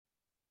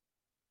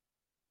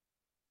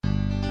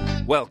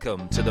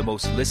Welcome to the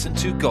most listened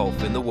to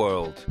golf in the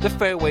world, the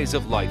Fairways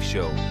of Life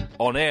show,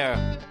 on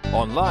air,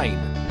 online,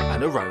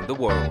 and around the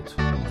world.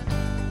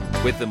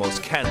 With the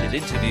most candid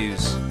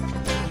interviews,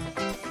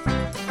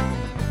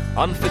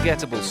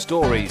 unforgettable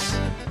stories,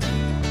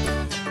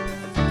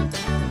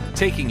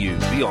 taking you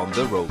beyond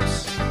the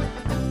ropes.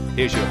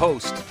 Here's your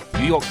host,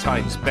 New York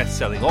Times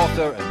best-selling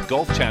author and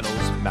Golf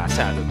Channel's Matt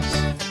Adams.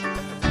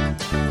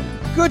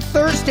 Good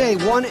Thursday,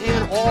 one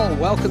and all.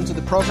 Welcome to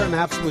the program.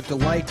 Absolute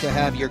delight to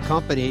have your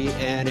company.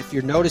 And if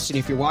you're noticing,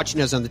 if you're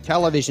watching us on the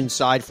television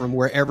side from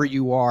wherever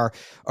you are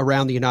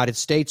around the United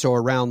States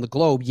or around the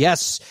globe,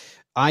 yes,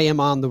 I am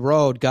on the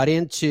road. Got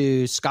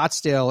into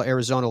Scottsdale,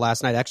 Arizona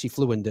last night. Actually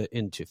flew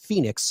into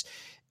Phoenix,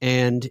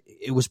 and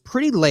it was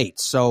pretty late.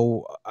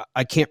 So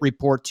I can't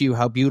report to you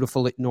how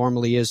beautiful it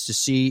normally is to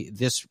see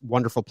this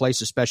wonderful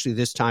place, especially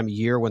this time of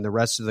year when the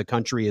rest of the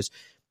country is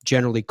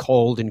generally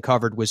cold and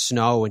covered with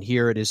snow, and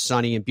here it is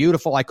sunny and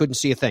beautiful. I couldn't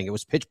see a thing. It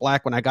was pitch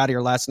black when I got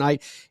here last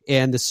night,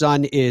 and the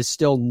sun is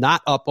still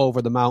not up over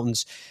the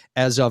mountains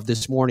as of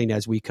this morning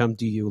as we come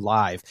to you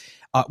live.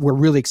 We're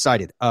really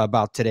excited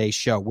about today's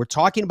show. We're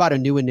talking about a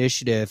new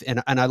initiative,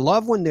 and I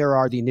love when there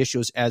are the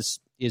initiatives, as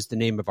is the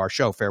name of our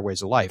show,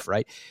 Fairways of Life,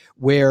 right,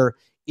 where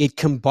it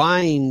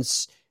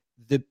combines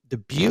the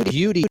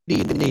beauty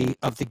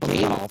of the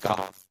game of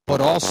golf, but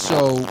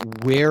also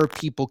where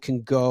people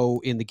can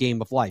go in the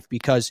game of life,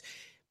 because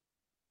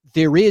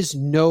there is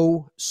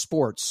no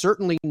sport,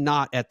 certainly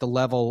not at the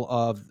level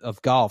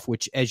of golf,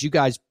 which, as you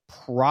guys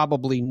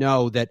probably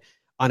know, that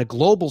on a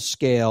global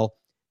scale,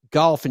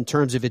 golf in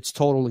terms of its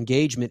total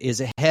engagement is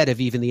ahead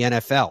of even the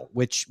NFL,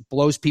 which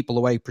blows people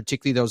away,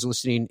 particularly those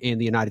listening in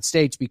the United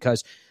States,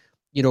 because,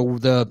 you know,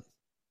 the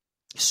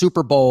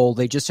Super Bowl,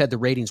 they just had the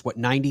ratings,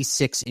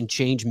 96 and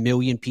change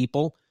million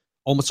people,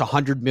 almost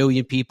 100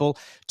 million people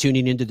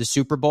tuning into the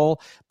Super Bowl.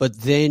 But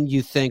then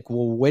you think,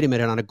 well, wait a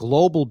minute, on a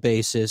global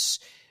basis,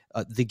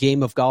 the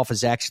game of golf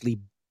is actually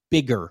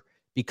bigger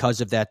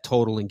because of that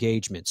total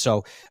engagement.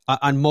 So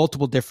on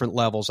multiple different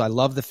levels, I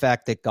love the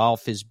fact that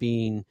golf is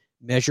being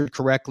measured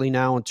correctly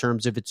now in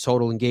terms of its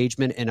total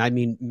engagement. And I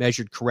mean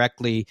measured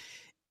correctly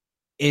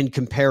in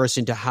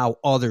comparison to how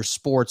other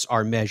sports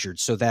are measured,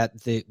 so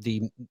that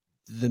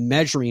the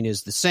measuring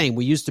is the same.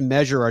 We used to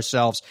measure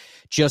ourselves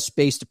just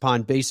based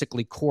upon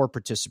basically core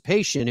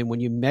participation. And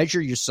when you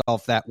measure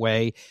yourself that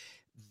way,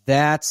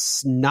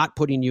 that's not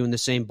putting you in the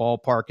same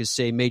ballpark as,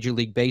 say, Major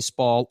League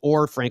Baseball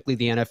or, frankly,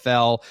 the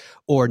NFL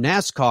or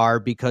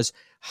NASCAR, because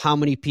how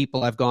many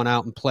people have gone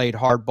out and played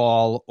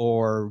hardball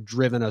or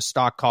driven a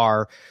stock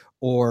car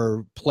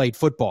or played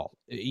football?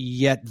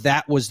 Yet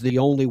that was the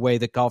only way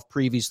that golf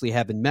previously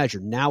had been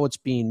measured. Now it's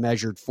being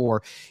measured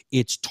for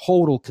its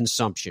total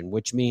consumption,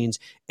 which means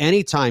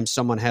anytime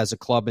someone has a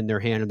club in their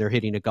hand and they're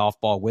hitting a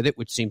golf ball with it,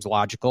 which seems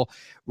logical,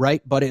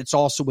 right? But it's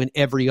also in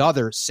every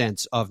other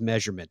sense of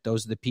measurement.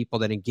 Those are the people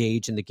that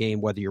engage in the game,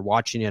 whether you're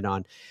watching it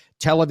on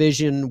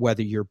television,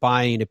 whether you're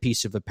buying a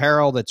piece of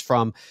apparel that's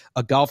from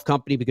a golf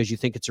company because you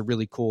think it's a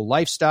really cool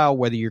lifestyle,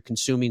 whether you're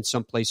consuming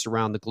someplace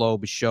around the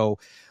globe a show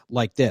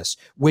like this,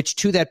 which,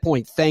 to that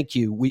point, thank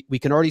you. We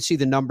can already see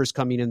the numbers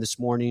coming in this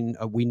morning.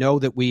 We know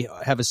that we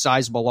have a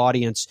sizable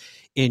audience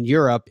in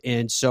Europe,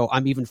 and so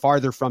I'm even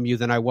farther from you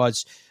than I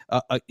was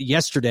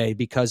yesterday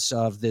because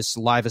of this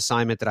live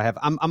assignment that I have.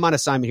 I'm on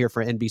assignment here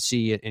for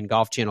NBC and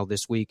Golf Channel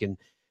this week in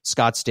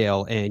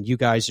Scottsdale, and you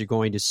guys are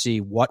going to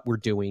see what we're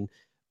doing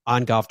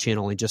on Golf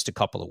Channel in just a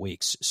couple of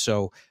weeks.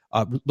 So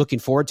looking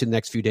forward to the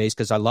next few days,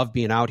 because I love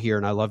being out here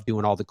and I love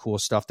doing all the cool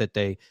stuff that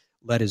they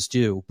let us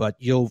do. But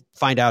you'll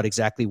find out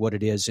exactly what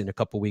it is in a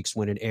couple of weeks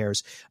when it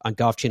airs on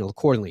Golf Channel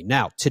accordingly.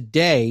 Now,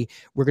 today,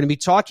 we're going to be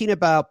talking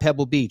about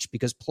Pebble Beach,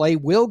 because play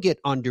will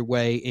get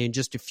underway in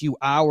just a few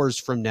hours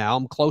from now.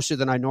 I'm closer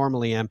than I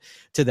normally am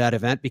to that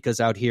event because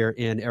out here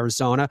in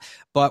Arizona.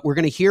 But we're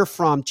going to hear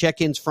from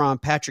check-ins from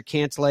Patrick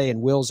Cantlay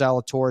and Will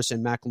Zalatoris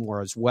and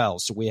Macklemore as well.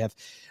 So we have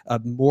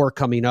more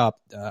coming up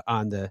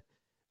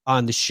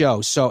on the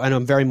show. So, and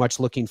I'm very much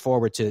looking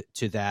forward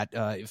to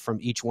that from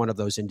each one of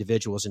those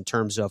individuals in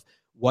terms of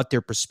what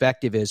their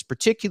perspective is,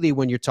 particularly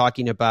when you're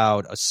talking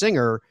about a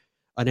singer,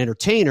 an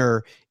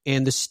entertainer,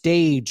 and the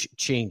stage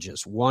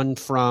changes, one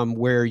from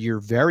where you're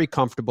very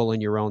comfortable in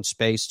your own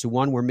space to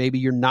one where maybe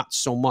you're not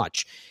so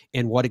much.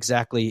 And what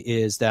exactly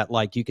is that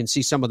like? You can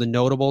see some of the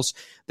notables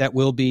that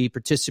will be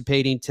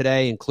participating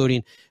today,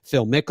 including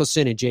Phil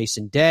Mickelson and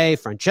Jason Day,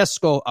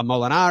 Francesco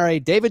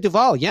Molinari, David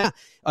Duval,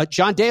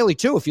 John Daly,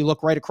 too, if you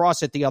look right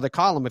across at the other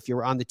column, if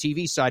you're on the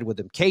TV side with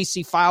him,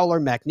 Casey, Fowler,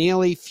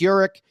 McNeely,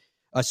 Furyk,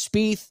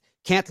 Spieth,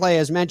 Cantlay,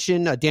 as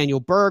mentioned,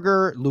 Daniel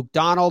Berger, Luke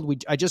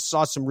Donald. I just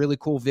saw some really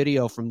cool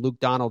video from Luke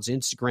Donald's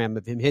Instagram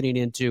of him hitting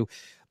into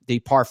the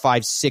par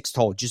 5 6th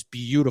hole. Just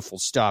beautiful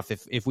stuff.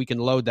 If we can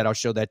load that, I'll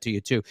show that to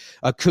you too.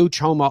 Cooch,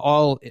 Homa,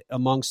 all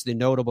amongst the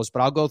notables.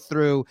 But I'll go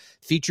through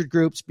featured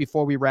groups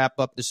before we wrap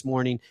up this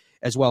morning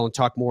as well and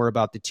talk more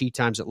about the tee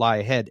times that lie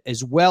ahead,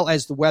 as well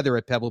as the weather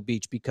at Pebble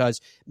Beach, because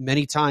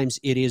many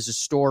times it is a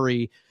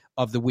story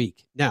of the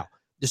week. Now,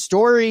 the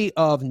story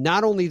of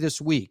not only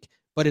this week,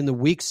 but in the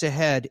weeks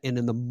ahead and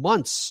in the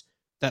months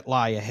that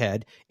lie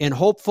ahead, and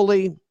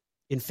hopefully,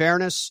 in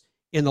fairness,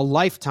 in the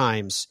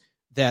lifetimes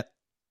that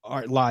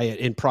lie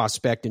in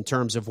prospect in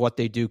terms of what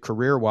they do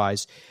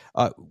career-wise.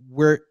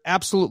 We're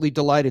absolutely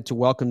delighted to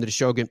welcome to the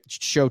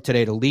show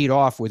today to lead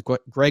off with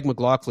Greg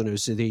McLaughlin,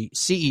 who's the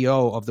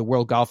CEO of the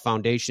World Golf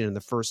Foundation and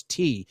the First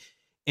Tee.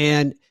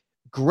 And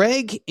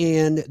Greg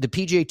and the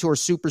PGA Tour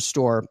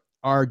Superstore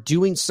are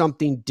doing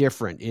something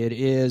different. It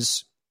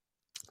is,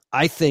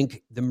 I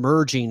think, the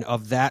merging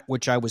of that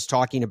which I was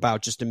talking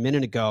about just a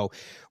minute ago,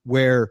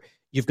 where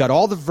you've got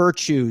all the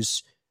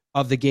virtues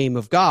of the game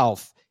of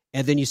golf,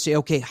 and then you say,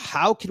 okay,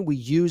 how can we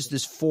use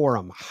this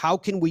forum? How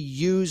can we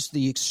use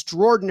the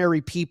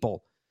extraordinary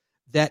people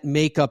that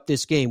make up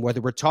this game,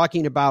 whether we're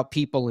talking about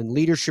people in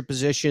leadership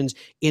positions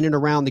in and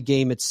around the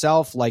game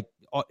itself, like,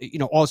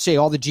 I'll say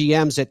all the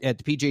GMs at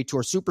the PGA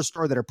Tour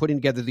Superstore that are putting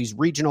together these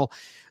regional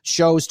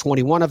shows,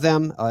 21 of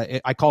them.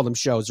 I call them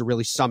shows, or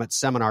really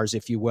seminars,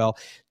 if you will,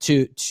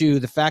 to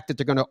the fact that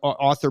they're going to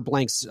author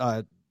Blank's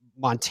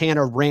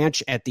Montana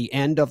ranch at the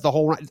end of the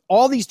whole,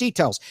 all these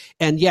details.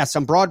 And yes,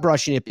 I'm broad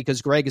brushing it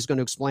because Greg is going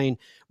to explain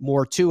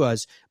more to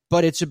us,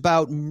 but it's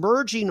about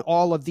merging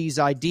all of these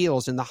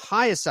ideals and the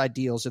highest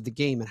ideals of the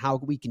game and how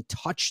we can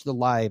touch the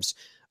lives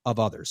of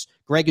others.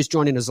 Greg is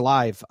joining us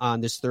live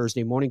on this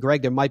Thursday morning.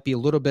 Greg, there might be a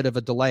little bit of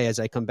a delay as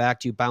I come back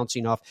to you,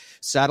 bouncing off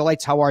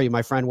satellites. How are you,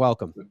 my friend?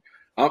 Welcome.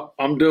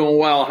 I'm doing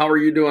well. How are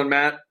you doing,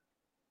 Matt?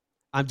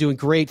 I'm doing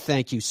great,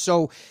 thank you.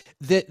 So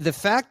the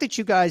fact that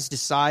you guys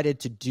decided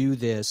to do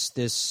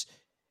this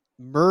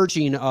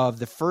merging of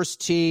the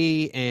First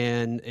Tee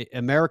and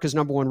America's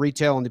 #1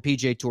 retail and the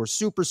PGA Tour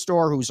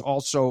Superstore, who's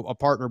also a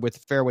partner with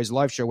Fairways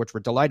Live Show, which we're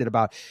delighted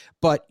about,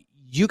 but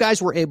you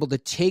guys were able to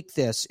take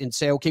this and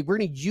say, okay, we're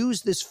going to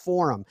use this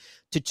forum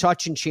to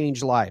touch and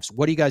change lives.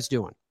 What are you guys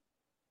doing?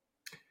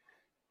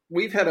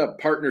 We've had a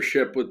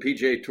partnership with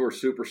PGA Tour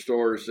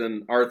Superstores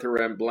and Arthur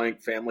M.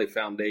 Blank Family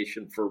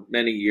Foundation for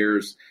many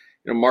years.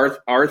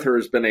 Arthur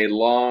has been a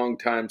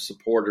long-time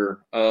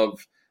supporter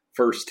of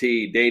First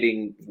Tee,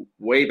 dating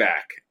way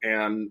back.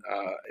 And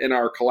in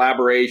our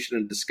collaboration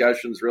and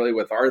discussions really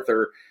with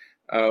Arthur,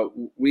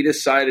 we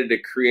decided to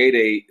create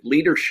a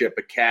leadership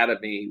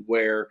academy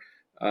where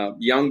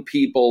young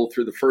people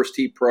through the First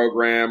Tee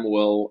program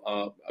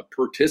will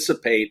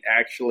participate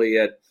actually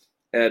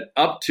at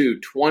up to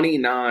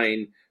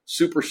 29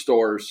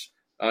 superstores,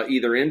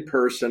 either in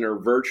person or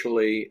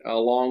virtually,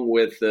 along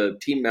with the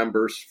team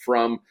members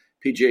from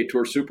PGA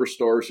Tour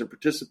Superstores, and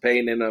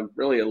participating in a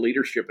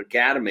leadership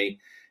academy.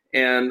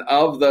 And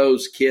of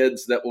those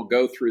kids that will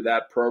go through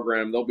that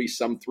program, there'll be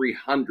some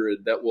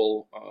 300 that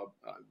will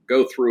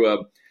go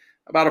through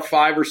about a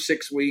 5 or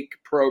 6 week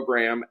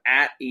program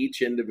at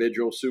each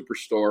individual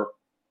superstore.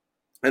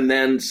 And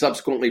then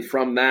subsequently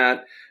from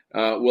that,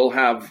 we'll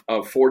have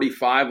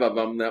 45 of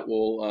them that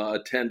will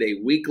attend a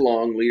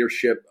week-long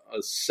leadership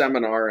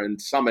seminar and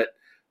summit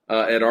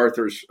at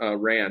Arthur's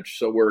ranch.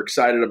 So we're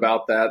excited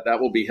about that.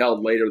 That will be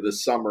held later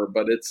this summer,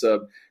 but it's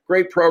a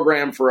great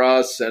program for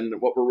us.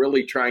 And what we're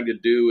really trying to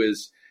do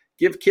is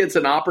give kids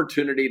an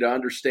opportunity to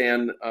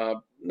understand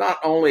not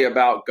only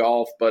about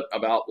golf, but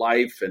about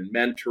life and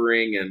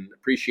mentoring and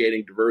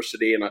appreciating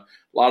diversity and a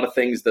lot of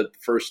things that the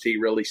First Tee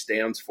really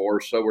stands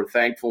for. So we're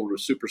thankful to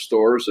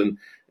Superstores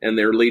and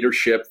their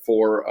leadership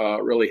for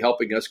really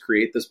helping us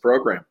create this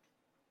program.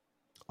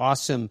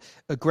 Awesome.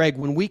 Greg,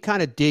 when we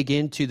kind of dig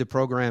into the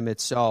program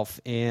itself,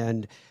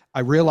 and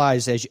I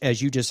realize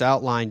as you just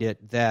outlined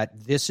it,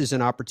 that this is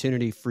an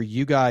opportunity for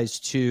you guys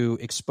to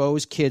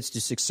expose kids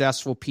to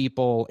successful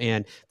people,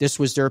 and this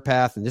was their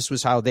path, and this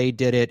was how they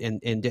did it,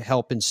 and to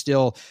help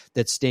instill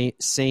that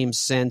same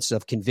sense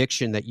of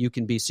conviction that you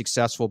can be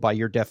successful by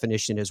your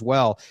definition as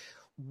well.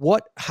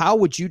 How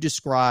would you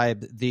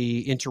describe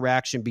the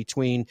interaction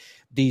between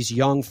these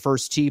young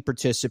First Tee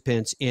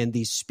participants and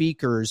these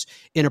speakers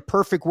in a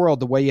perfect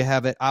world, the way you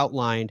have it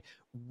outlined?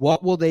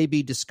 What will they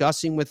be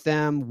discussing with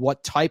them?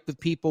 What type of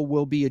people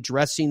will be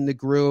addressing the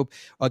group?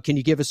 Can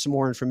you give us some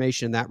more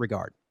information in that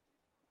regard?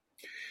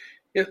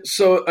 Yeah,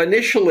 so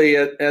initially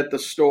at the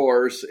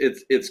stores,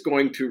 it's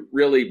going to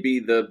really be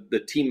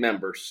the team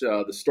members,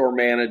 the store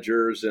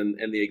managers and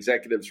the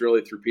executives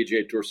really through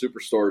PGA Tour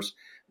Superstores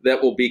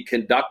that will be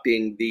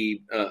conducting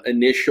the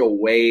initial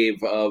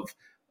wave of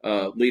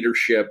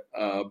leadership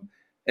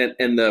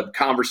and the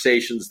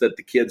conversations that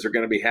the kids are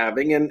going to be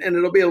having. And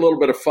it'll be a little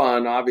bit of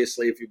fun.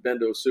 Obviously, if you've been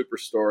to a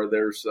superstore,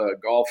 there's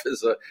golf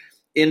is a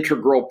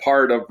integral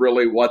part of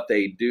really what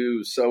they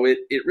do. So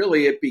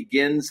it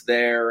begins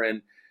there.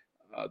 And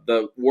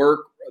the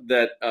work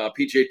that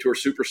PGA Tour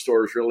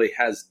Superstores really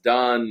has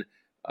done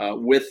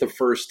with the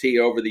First Tee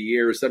over the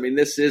years. I mean,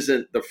 this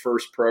isn't the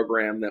first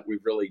program that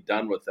we've really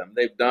done with them.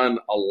 They've done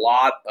a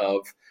lot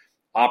of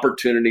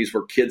opportunities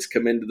where kids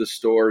come into the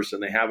stores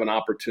and they have an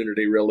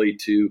opportunity really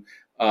to,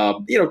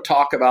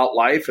 talk about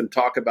life and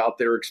talk about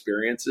their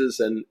experiences.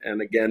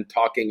 And again,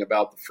 talking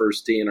about the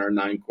First Tee and our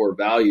 9 core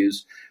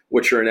values,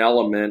 which are an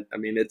element. I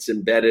mean, it's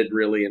embedded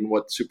really in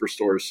what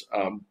Superstores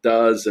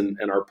does and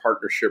our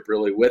partnership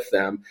really with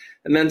them.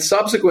 And then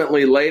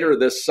subsequently later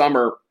this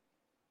summer,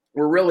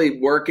 we're really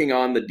working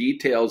on the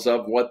details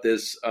of what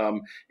this,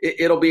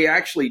 it'll be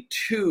actually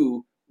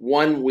 2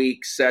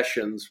 one-week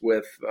sessions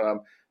with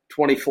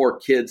 24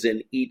 kids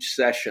in each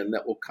session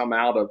that will come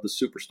out of the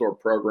Superstore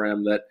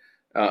program that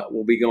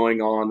will be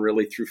going on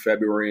really through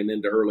February and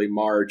into early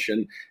March.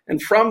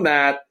 And from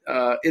that,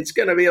 it's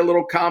going to be a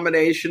little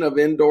combination of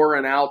indoor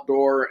and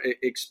outdoor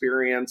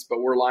experience,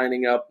 but we're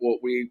lining up what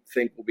we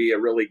think will be a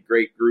really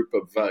great group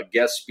of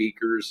guest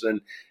speakers.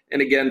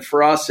 And again,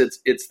 for us,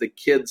 it's the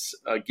kids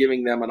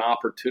giving them an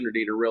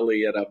opportunity to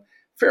really, at a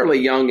fairly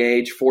young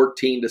age,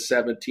 14 to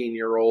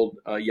 17-year-old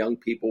young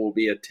people will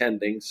be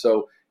attending.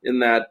 So in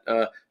that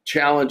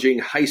challenging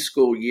high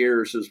school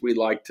years, as we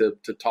like to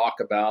talk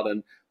about,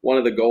 and one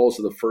of the goals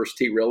of the First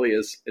Tee really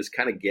is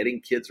kind of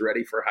getting kids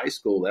ready for high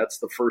school. That's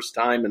the first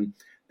time in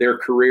their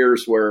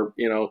careers where,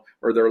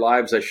 or their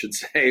lives, I should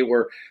say,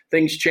 where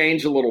things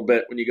change a little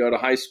bit when you go to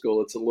high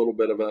school. It's a little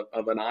bit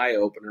of an eye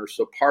opener.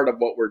 So part of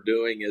what we're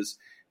doing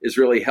is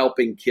really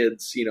helping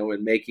kids,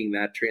 in making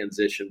that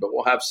transition. But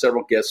we'll have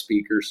several guest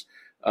speakers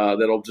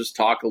that'll just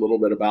talk a little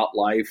bit about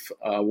life.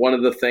 One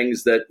of the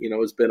things that,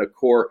 has been a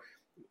core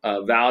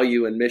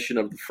value and mission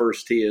of the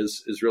First Tee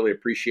is really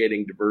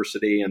appreciating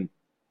diversity and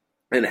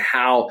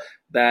how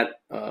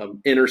that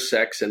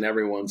intersects in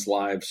everyone's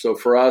lives. So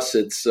for us,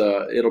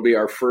 it'll be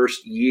our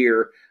first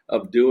year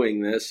of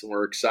doing this, and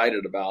we're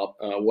excited about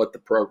what the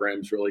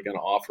program's really going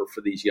to offer for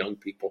these young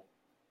people.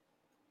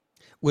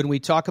 When we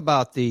talk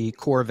about the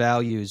core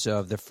values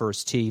of the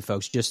First Tee,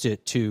 folks, just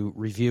to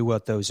review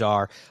what those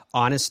are: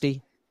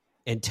 honesty,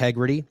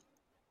 integrity,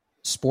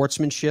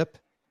 sportsmanship,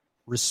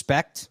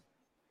 respect,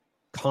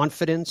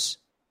 confidence,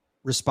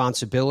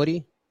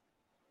 responsibility,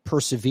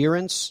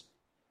 perseverance,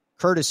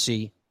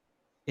 courtesy,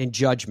 and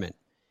judgment.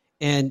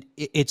 And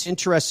it's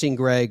interesting,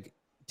 Greg,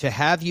 to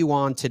have you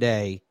on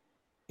today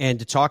and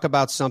to talk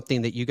about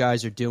something that you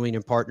guys are doing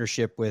in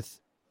partnership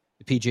with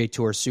the PGA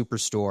Tour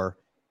Superstore,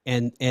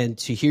 and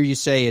to hear you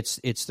say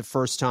it's the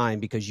first time,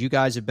 because you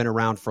guys have been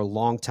around for a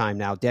long time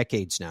now,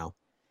 decades now,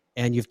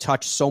 and you've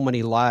touched so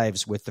many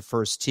lives with the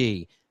First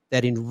Tee,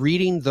 that in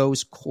reading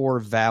those core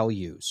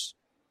values,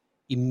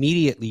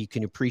 immediately you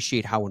can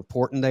appreciate how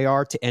important they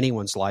are to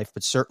anyone's life,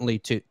 but certainly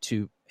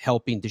to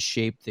helping to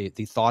shape the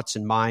thoughts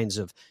and minds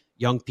of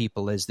young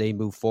people as they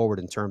move forward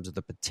in terms of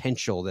the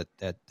potential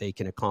that they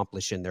can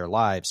accomplish in their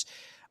lives.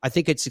 I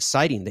think it's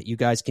exciting that you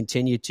guys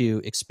continue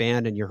to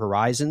expand in your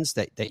horizons,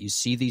 that you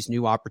see these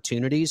new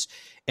opportunities,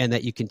 and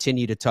that you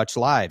continue to touch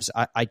lives.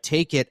 I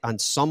take it on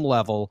some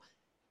level,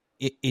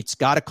 it's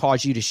got to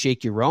cause you to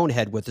shake your own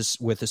head with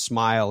a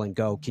smile and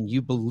go, can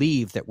you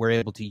believe that we're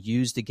able to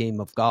use the game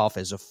of golf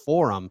as a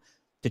forum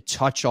to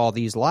touch all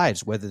these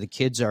lives, whether the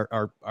kids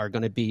are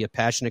going to be a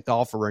passionate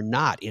golfer or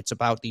not? It's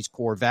about these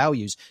core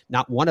values.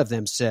 Not one of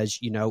them says,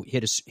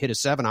 hit a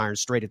 7-iron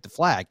straight at the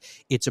flag.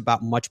 It's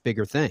about much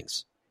bigger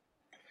things.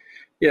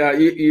 Yeah,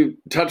 you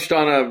touched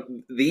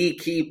on the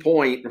key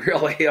point,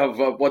 really, of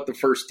what the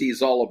First Tee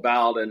is all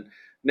about. And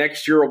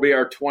next year will be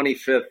our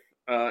 25th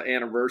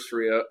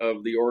anniversary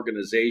of the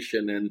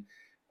organization. And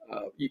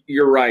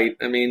you're right.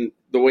 I mean,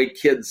 the way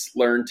kids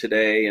learn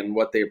today and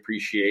what they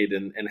appreciate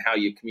and how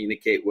you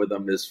communicate with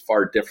them is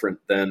far different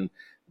than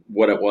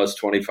what it was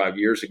 25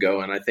 years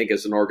ago. And I think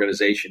as an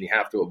organization, you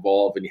have to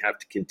evolve and you have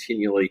to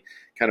continually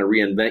kind of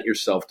reinvent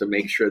yourself to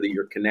make sure that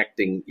you're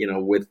connecting,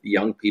 with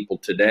young people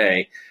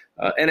today.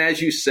 And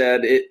as you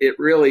said, it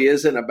really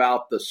isn't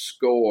about the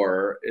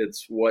score.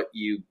 It's what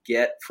you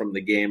get from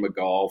the game of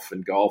golf.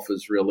 And golf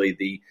is really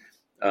the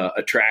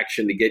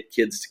attraction to get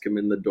kids to come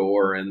in the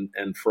door.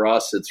 And for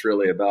us, it's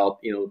really about,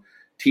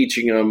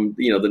 teaching them,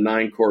 the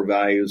 9 core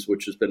values,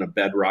 which has been a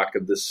bedrock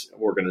of this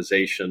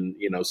organization,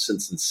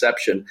 since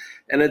inception.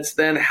 And it's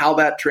then how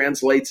that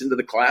translates into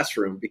the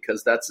classroom,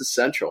 because that's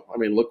essential. I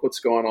mean, look what's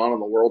going on in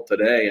the world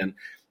today. And,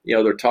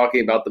 they're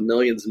talking about the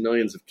millions and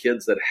millions of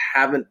kids that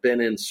haven't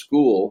been in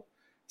school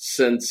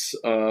since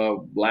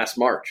last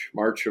March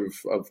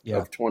of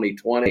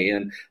 2020,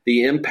 and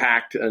the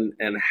impact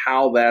and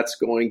how that's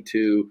going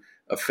to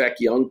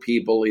affect young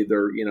people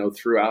either,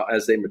 throughout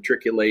as they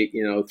matriculate,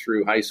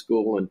 through high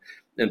school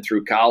and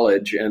through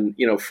college. And,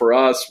 for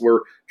us, we're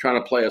trying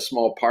to play a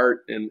small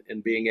part in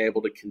being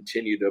able to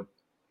continue to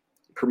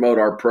promote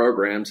our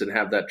programs and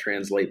have that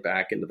translate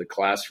back into the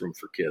classroom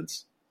for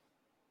kids.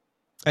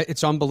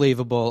 It's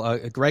unbelievable.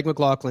 Greg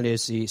McLaughlin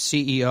is the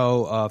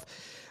CEO of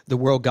the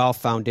World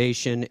Golf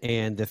Foundation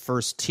and the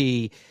First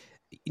Tee.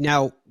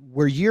 Now,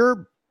 where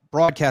you're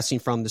broadcasting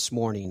from this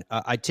morning,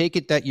 I take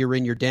it that you're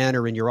in your den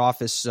or in your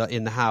office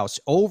in the house.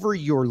 Over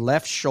your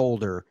left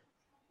shoulder,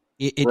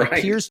 it right.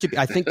 appears to be,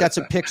 I think that's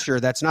a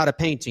picture. That's not a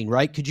painting,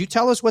 right? Could you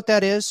tell us what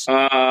that is?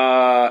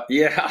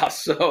 Yeah,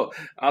 so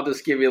I'll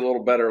just give you a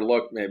little better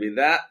look maybe.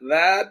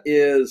 That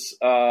is,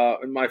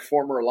 in my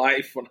former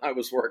life when I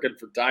was working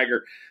for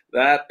Tiger,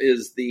 that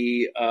is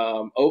the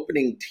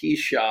opening tee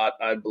shot,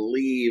 I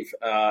believe,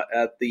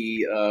 at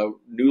the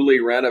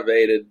newly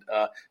renovated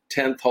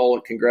 10th hole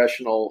at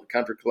Congressional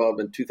Country Club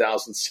in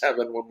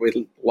 2007 when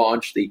we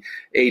launched the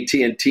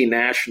AT&T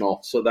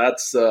National. So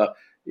that's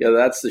Yeah,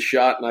 that's the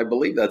shot, and I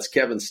believe that's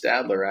Kevin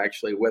Stadler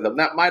actually with him.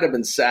 That might have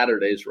been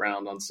Saturday's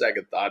round on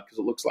second thought because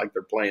it looks like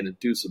they're playing in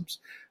twosomes.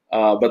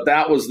 But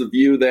that was the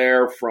view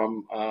there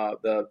from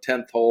the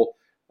 10th hole,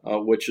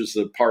 which is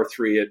the par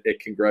 3 at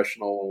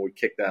Congressional, and we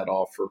kicked that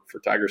off for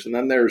Tigers. And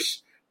then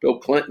there's Bill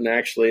Clinton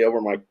actually over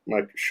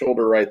my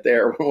shoulder right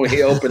there when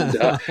we opened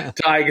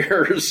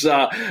Tigers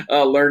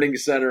Learning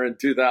Center in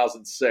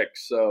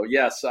 2006. So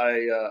yes,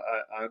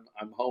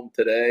 I'm home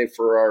today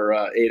for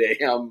our 8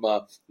 a.m.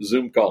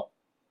 Zoom call.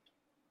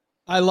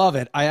 I love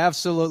it. I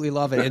absolutely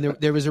love it. And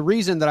there was a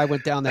reason that I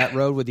went down that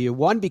road with you.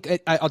 One, because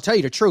I'll tell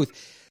you the truth.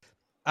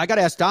 I got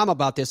to ask Dom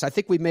about this. I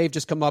think we may have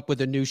just come up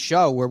with a new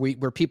show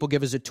where people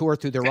give us a tour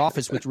through their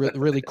office with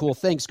really cool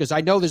things, because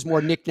I know there's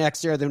more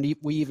knickknacks there than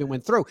we even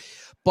went through.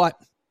 But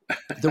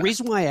the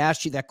reason why I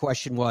asked you that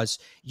question was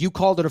you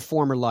called it a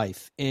former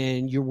life,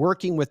 and you're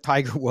working with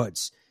Tiger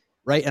Woods,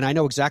 right? And I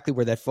know exactly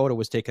where that photo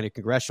was taken at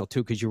Congressional,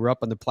 too, because you were up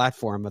on the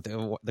platform of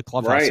the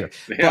clubhouse right.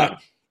 there. Yeah.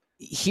 But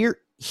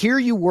here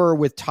you were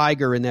with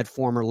Tiger in that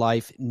former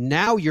life.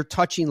 Now you're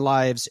touching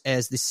lives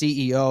as the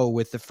CEO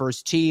with the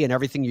First Tee and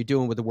everything you're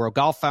doing with the World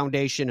Golf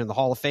Foundation and the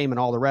Hall of Fame and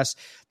all the rest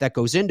that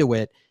goes into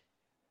it.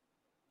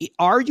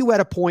 Are you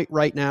at a point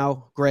right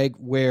now, Greg,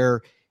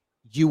 where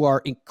you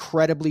are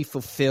incredibly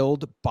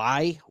fulfilled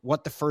by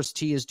what the First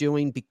Tee is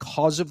doing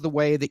because of the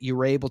way that you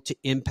were able to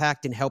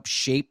impact and help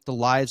shape the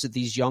lives of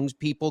these young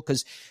people?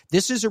 Because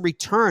this is a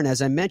return,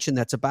 as I mentioned,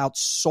 that's about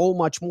so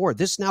much more.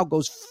 This now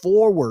goes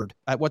forward.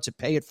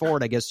 Pay it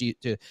forward, I guess,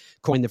 to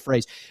coin the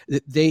phrase.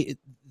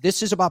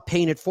 This is about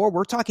paying it forward.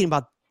 We're talking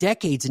about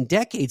decades and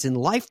decades and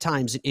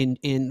lifetimes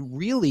in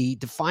really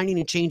defining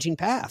and changing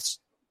paths.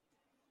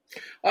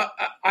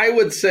 I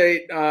would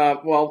say,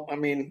 well, I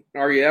mean,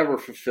 are you ever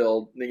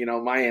fulfilled?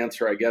 My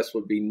answer, I guess,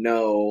 would be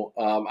no.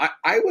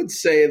 I would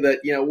say that,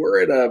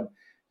 we're at a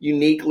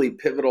uniquely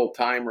pivotal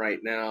time right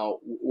now.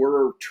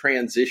 We're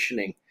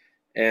transitioning,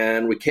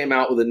 and we came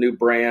out with a new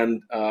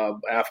brand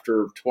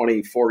after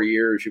 24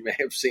 years. You may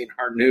have seen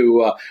our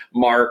new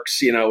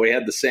marks. We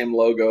had the same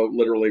logo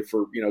literally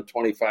for,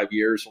 25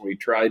 years, and we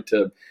tried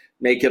to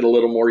make it a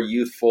little more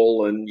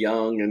youthful and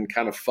young and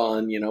kind of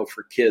fun,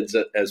 for kids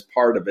as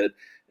part of it.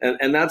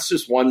 And that's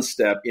just one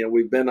step.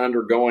 We've been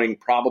undergoing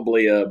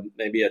probably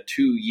maybe a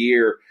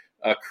 2-year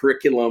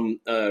curriculum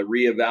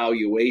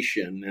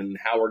reevaluation and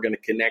how we're going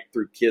to connect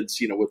through kids,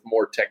 with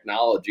more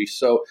technology.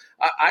 So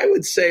I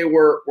would say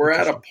we're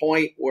at a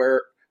point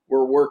where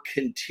we're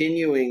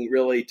continuing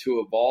really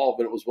to evolve.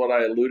 And it was what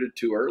I alluded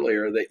to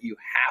earlier, that you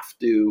have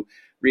to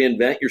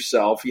reinvent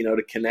yourself,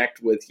 to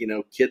connect with,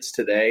 kids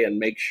today and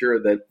make sure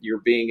that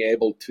you're being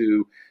able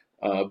to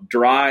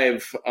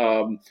drive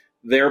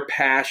their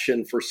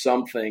passion for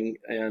something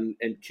and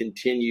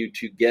continue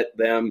to get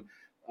them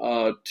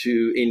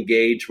to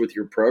engage with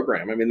your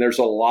program. I mean, there's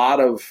a lot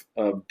of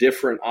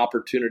different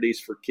opportunities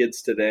for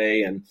kids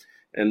today,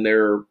 and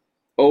they're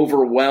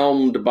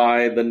overwhelmed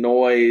by the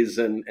noise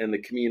and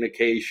the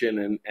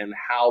communication and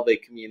how they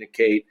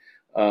communicate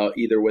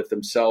either with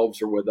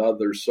themselves or with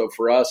others. So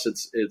for us,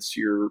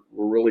 we're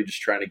really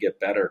just trying to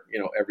get better,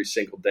 every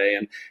single day.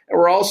 And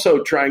we're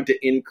also trying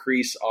to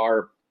increase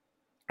our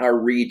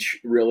reach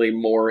really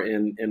more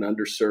in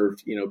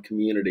underserved,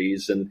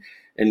 communities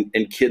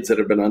and kids that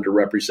have been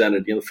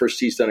underrepresented. The First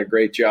Tee's done a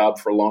great job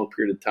for a long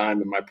period of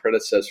time, and my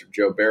predecessor,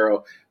 Joe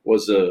Barrow,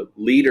 was a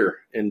leader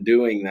in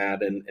doing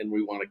that, and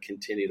we want to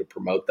continue to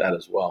promote that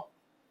as well.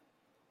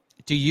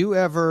 Do you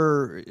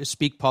ever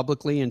speak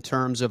publicly in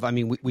terms of,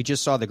 we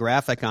just saw the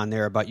graphic on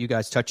there about you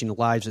guys touching the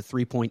lives of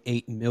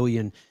 3.8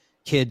 million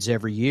kids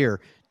every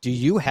year. Do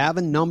you have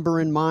a number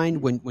in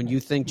mind when you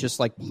think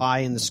just like pie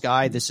in the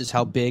sky, this is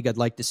how big I'd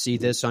like to see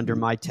this under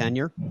my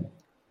tenure?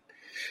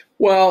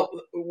 Well,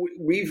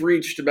 we've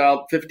reached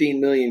about 15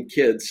 million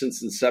kids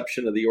since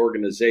inception of the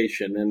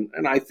organization.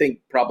 And I think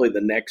probably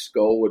the next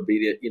goal would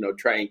be to,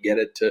 try and get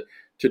it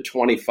to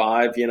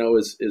 25,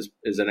 is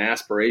an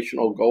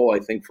aspirational goal, I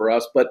think, for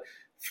us. But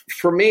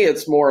for me,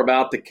 it's more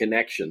about the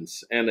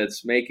connections, and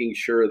it's making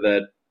sure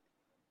that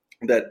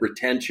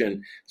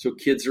retention, so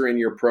kids are in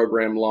your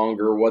program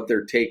longer, what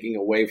they're taking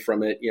away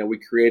from it. We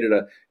created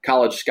a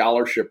college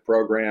scholarship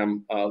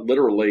program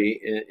literally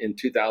in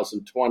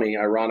 2020.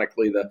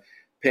 Ironically, the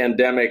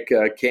pandemic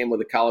came with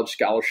a college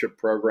scholarship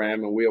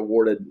program, and we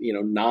awarded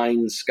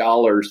 9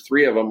 scholars.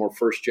 3 of them were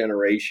first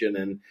generation,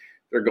 and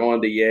they're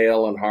going to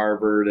Yale and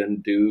Harvard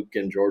and Duke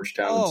and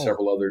Georgetown and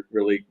several other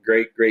really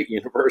great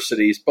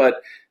universities.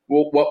 But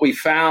what we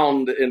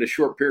found in a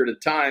short period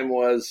of time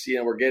was,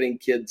 we're getting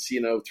kids,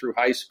 through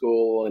high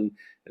school, and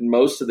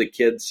most of the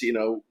kids,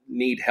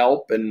 need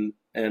help and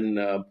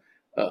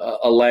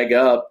a leg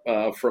up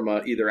from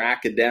either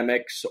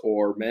academics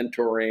or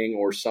mentoring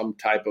or some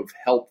type of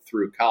help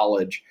through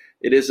college.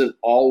 It isn't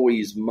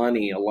always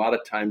money. A lot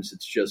of times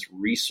it's just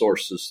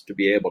resources to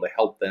be able to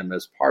help them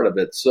as part of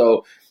it.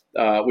 So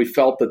we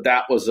felt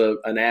that was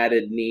an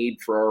added need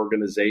for our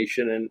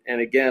organization.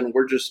 And again,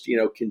 we're just,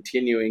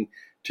 continuing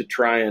to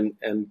try and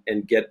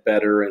get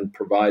better and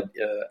provide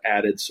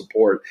added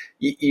support.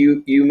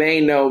 You may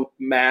know,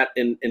 Matt,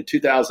 in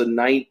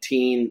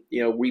 2019,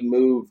 we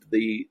moved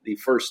the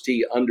first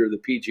tee under the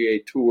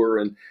PGA Tour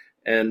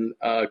and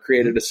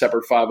created a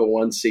separate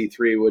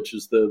 501c3, which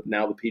is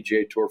now the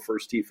PGA Tour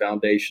First Tee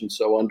Foundation.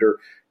 So under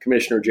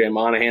Commissioner Jay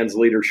Monahan's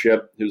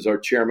leadership, who's our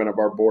chairman of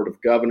our board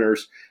of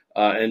governors,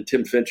 and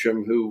Tim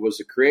Fincham, who was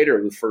the creator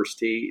of the First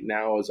Tee,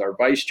 now is our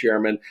vice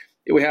chairman,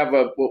 we have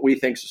what we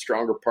think is a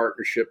stronger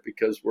partnership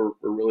because we're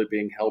really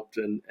being helped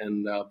and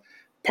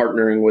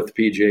partnering with the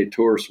PGA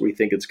Tour. So we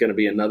think it's going to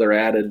be another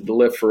added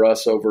lift for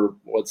us over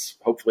what's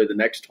hopefully the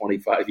next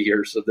 25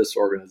 years of this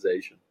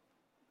organization.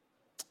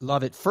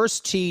 Love it.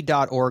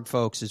 Firsttee.org,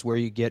 folks, is where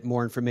you get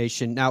more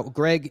information. Now,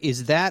 Greg,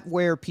 is that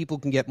where people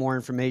can get more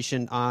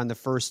information on the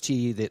First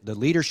Tee, the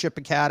Leadership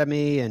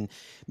Academy, and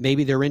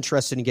maybe they're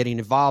interested in getting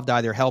involved,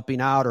 either helping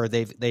out or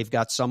they've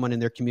got someone in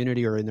their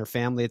community or in their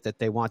family that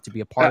they want to be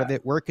a part of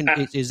it?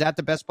 Is that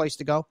the best place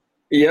to go?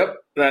 Yep,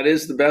 that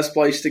is the best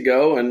place to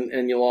go.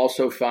 And you'll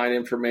also find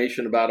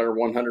information about our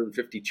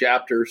 150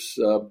 chapters,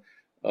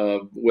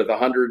 with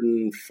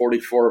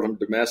 144 of them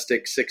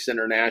domestic, 6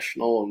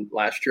 international. And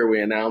last year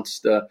we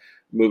announced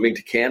moving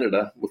to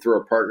Canada through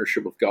our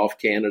partnership with Golf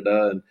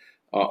Canada and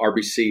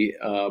RBC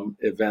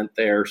event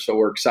there. So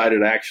we're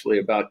excited actually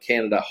about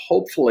Canada.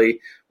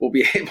 Hopefully we'll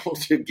be able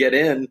to get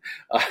in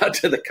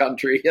to the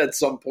country at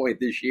some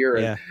point this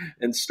year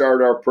and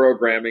start our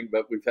programming.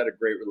 But we've had a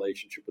great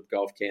relationship with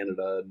Golf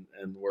Canada,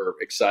 and we're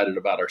excited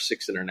about our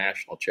 6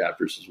 international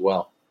chapters as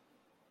well.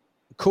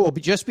 Cool.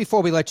 But just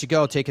before we let you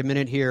go, take a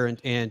minute here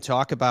and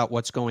talk about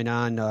what's going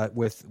on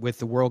with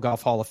the World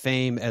Golf Hall of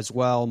Fame as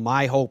well.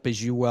 My hope,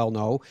 as you well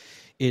know,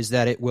 is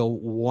that it will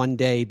one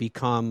day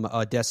become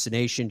a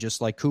destination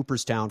just like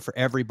Cooperstown for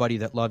everybody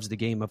that loves the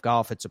game of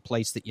golf. It's a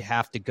place that you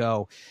have to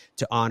go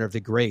to honor the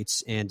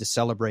greats and to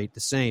celebrate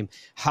the same.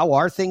 How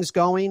are things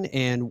going,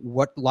 and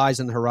what lies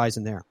on the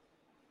horizon there?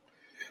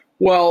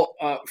 Well,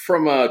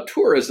 from a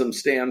tourism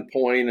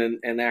standpoint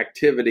and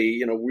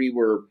activity, we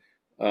were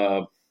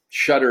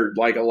shuttered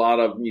like a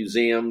lot of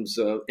museums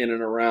in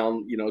and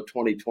around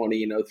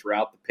 2020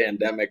 throughout the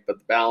pandemic, but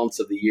the balance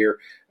of the year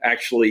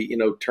actually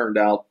turned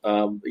out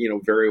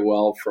very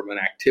well from an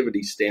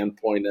activity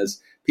standpoint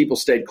as people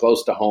stayed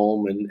close to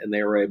home and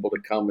they were able to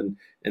come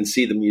and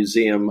see the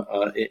museum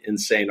in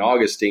St.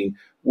 Augustine.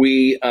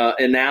 We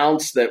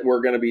announced that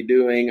we're going to be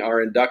doing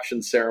our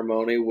induction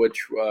ceremony,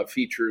 which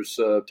features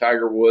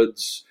Tiger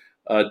Woods,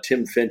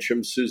 Tim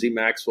Fincham, Susie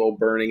Maxwell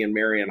Burning, and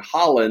Marion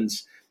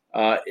Hollins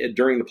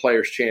during the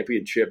Players'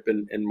 Championship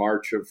in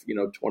March of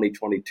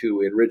 2022.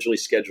 We had originally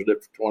scheduled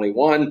it for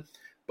 21,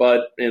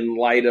 but in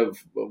light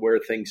of where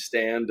things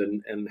stand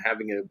and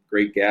having a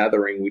great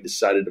gathering, we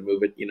decided to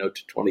move it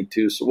to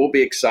 22. So we'll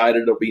be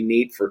excited. It'll be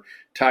neat for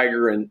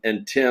Tiger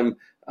and Tim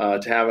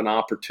to have an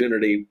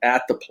opportunity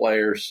at the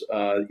Players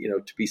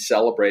to be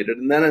celebrated.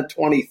 And then in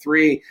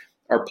 23,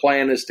 our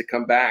plan is to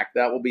come back.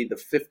 That will be the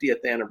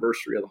 50th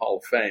anniversary of the Hall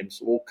of Fame.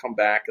 So we'll come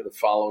back in the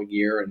following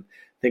year, and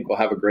I think we'll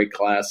have a great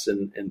class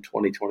in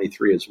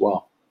 2023 as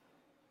well.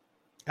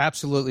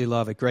 Absolutely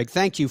love it, Greg.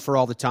 Thank you for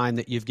all the time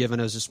that you've given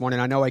us this morning.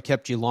 I know I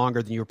kept you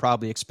longer than you were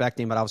probably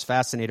expecting, but I was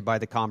fascinated by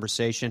the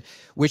conversation.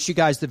 Wish you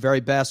guys the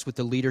very best with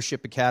the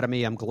Leadership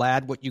Academy. I'm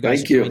glad what you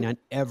guys are doing on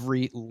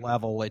every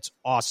level. It's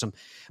awesome.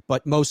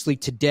 But mostly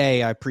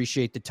today, I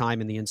appreciate the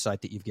time and the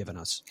insight that you've given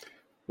us.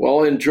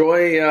 Well,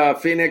 enjoy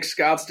Phoenix,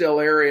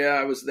 Scottsdale area.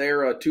 I was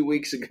there 2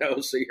 weeks ago,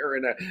 so you're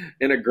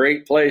in a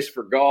great place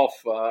for golf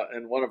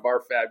and one of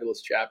our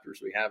fabulous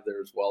chapters we have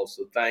there as well.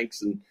 So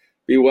thanks and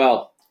be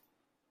well.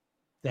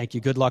 Thank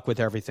you. Good luck with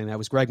everything. That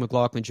was Greg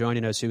McLaughlin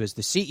joining us, who is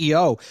the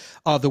CEO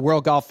of the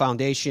World Golf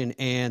Foundation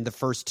and the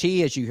First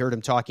Tee, as you heard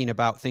him talking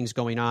about things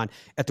going on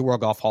at the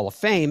World Golf Hall of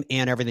Fame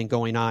and everything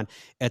going on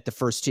at the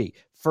First Tee.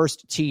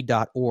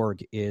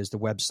 Firsttee.org is the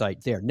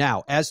website there.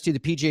 Now, as to the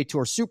PGA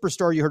Tour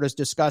Superstore, you heard us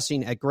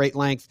discussing at great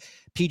length,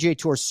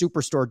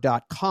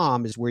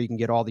 PGATourSuperstore.com is where you can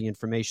get all the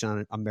information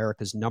on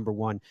America's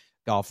 #1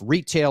 golf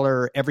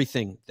retailer.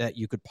 Everything that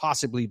you could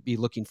possibly be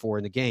looking for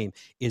in the game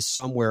is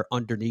somewhere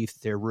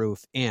underneath their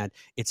roof, and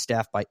it's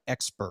staffed by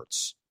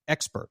experts.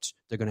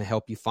 They're going to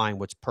help you find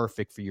what's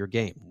perfect for your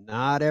game.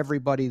 Not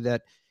everybody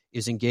that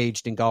is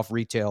engaged in golf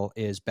retail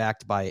is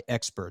backed by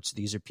experts.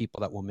 These are people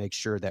that will make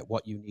sure that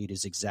what you need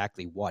is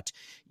exactly what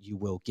you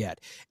will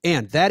get.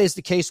 And that is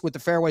the case with the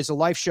Fairways of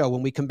Life show.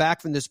 When we come back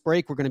from this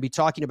break, we're going to be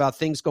talking about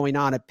things going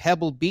on at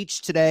Pebble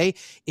Beach today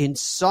in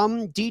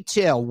some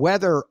detail.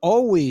 Weather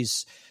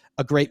always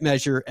a great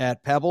measure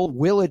at Pebble.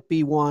 Will it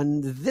be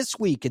one this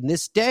week and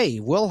this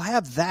day? We'll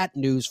have that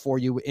news for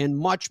you and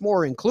much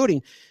more,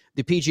 including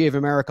the PGA of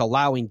America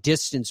allowing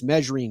distance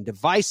measuring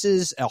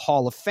devices, a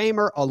Hall of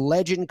Famer, a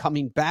legend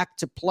coming back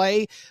to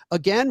play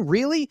again.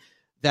 Really?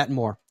 That and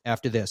more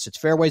after this. It's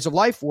Fairways of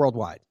Life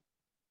Worldwide.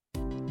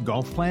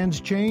 Golf plans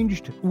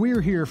changed?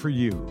 We're here for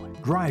you.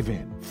 Drive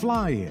in,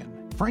 fly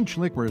in. French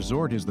Lick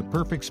Resort is the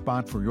perfect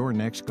spot for your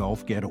next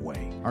golf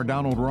getaway. Our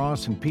Donald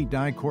Ross and Pete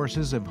Dye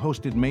courses have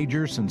hosted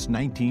majors since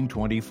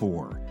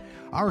 1924.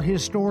 Our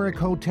historic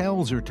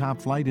hotels are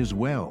top flight as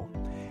well.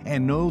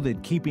 And know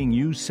that keeping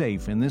you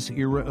safe in this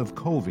era of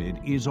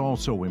COVID is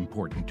also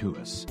important to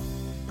us.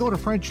 Go to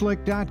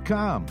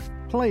FrenchLick.com.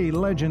 Play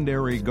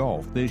legendary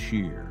golf this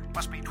year.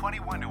 Must be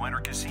 21 to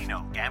enter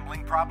casino.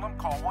 Gambling problem?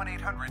 Call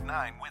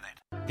 1-800-9-WITH-IT.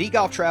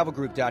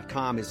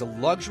 TheGolfTravelGroup.com is a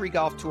luxury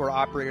golf tour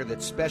operator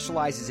that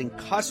specializes in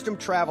custom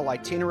travel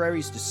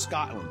itineraries to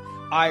Scotland,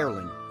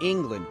 Ireland,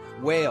 England,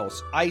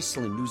 Wales,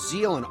 Iceland, New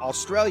Zealand,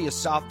 Australia,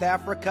 South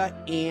Africa,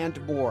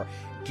 and more.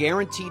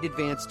 Guaranteed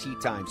advanced tee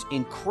times,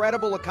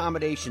 incredible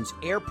accommodations,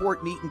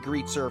 airport meet and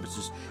greet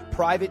services,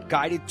 private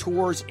guided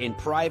tours, and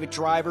private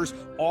drivers,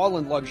 all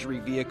in luxury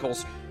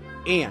vehicles.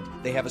 And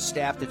they have a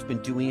staff that's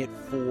been doing it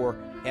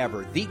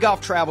forever.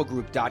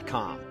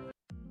 TheGolfTravelGroup.com.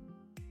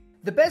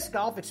 The best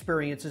golf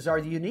experiences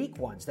are the unique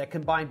ones that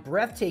combine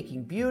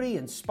breathtaking beauty,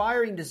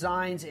 inspiring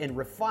designs, and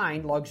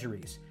refined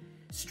luxuries.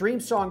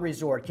 Streamsong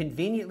Resort,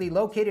 conveniently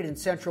located in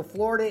Central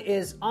Florida,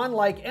 is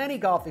unlike any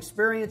golf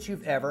experience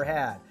you've ever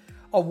had.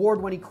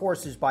 Award-winning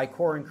courses by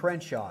Corin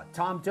Crenshaw,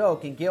 Tom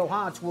Doak, and Gil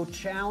Hans will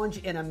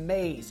challenge and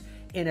amaze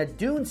in a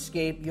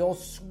dunescape you'll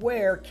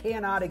swear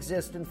cannot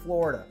exist in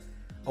Florida.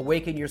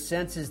 Awaken your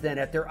senses then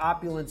at their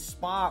opulent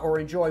spa or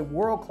enjoy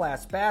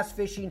world-class bass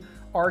fishing,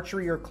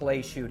 archery, or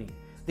clay shooting.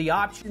 The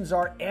options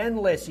are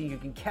endless, and you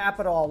can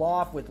cap it all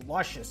off with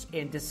luscious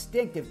and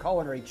distinctive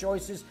culinary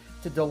choices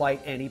to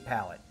delight any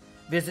palate.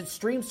 Visit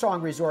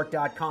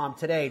StreamSongResort.com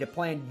today to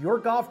plan your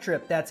golf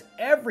trip that's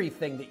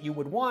everything that you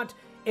would want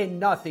and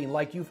nothing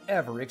like you've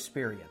ever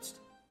experienced.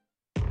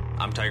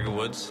 I'm Tiger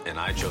Woods, and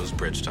I chose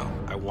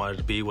Bridgestone. I wanted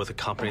to be with a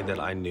company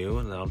that I knew,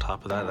 and then on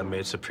top of that, that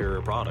made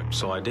superior product.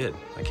 So I did.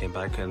 I came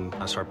back and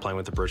I started playing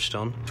with the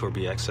Bridgestone Tour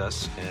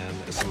BXS, and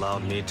it's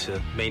allowed me to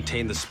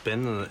maintain the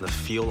spin and the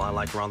feel I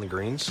like around the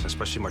greens,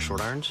 especially my short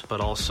irons,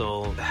 but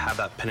also have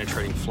that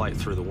penetrating flight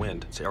through the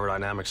wind. The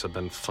aerodynamics have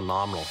been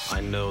phenomenal.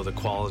 I know the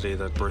quality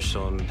that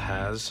Bridgestone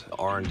has,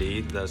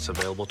 R&D that's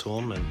available to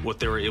them, and what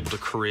they were able to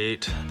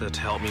create that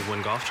helped me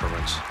win golf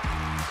tournaments.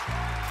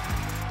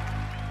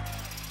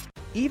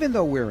 Even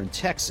though we're in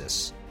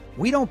Texas,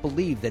 we don't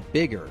believe that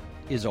bigger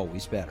is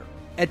always better.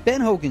 At Ben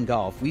Hogan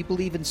Golf, we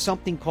believe in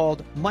something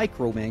called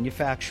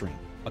micro-manufacturing,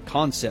 a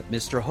concept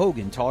Mr.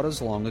 Hogan taught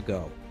us long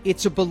ago.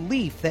 It's a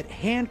belief that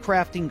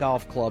handcrafting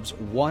golf clubs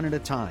one at a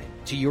time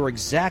to your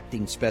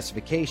exacting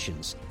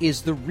specifications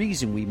is the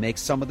reason we make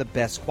some of the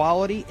best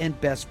quality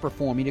and best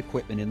performing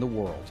equipment in the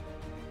world.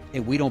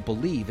 And we don't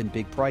believe in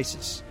big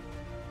prices.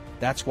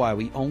 That's why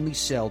we only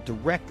sell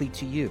directly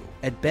to you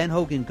at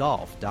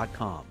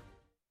benhogangolf.com.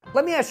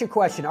 Let me ask you a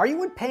question. Are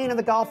you in pain on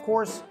the golf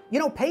course? You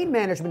know, pain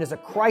management is a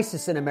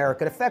crisis in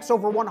America. It affects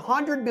over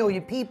 100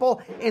 million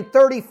people and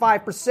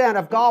 35%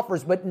 of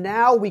golfers, but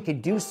now we can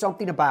do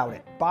something about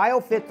it.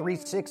 BioFit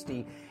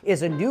 360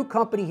 is a new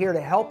company here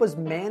to help us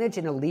manage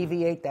and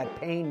alleviate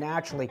that pain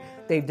naturally.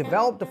 They've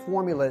developed a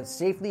formula that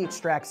safely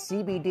extracts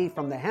CBD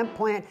from the hemp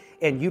plant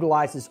and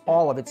utilizes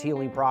all of its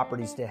healing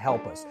properties to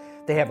help us.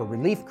 They have a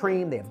relief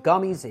cream, they have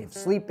gummies, they have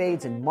sleep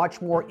aids, and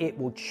much more. It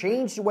will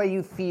change the way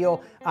you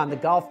feel on the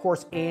golf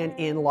course and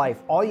in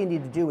life. All you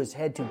need to do is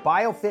head to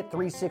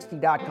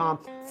biofit360.com.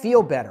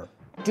 Feel better,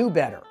 do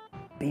better,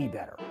 be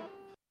better.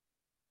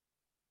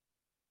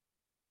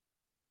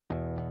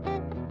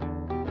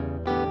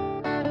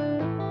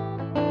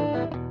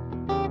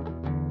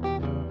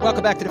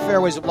 Welcome back to the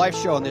Fairways of Life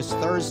show on this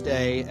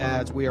Thursday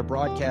as we are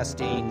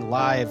broadcasting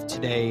live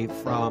today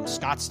from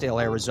Scottsdale,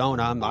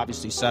 Arizona. I'm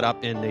obviously set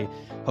up in the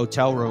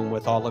hotel room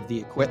with all of the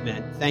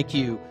equipment. Thank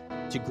you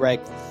to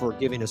Greg for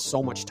giving us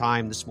so much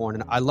time this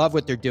morning. I love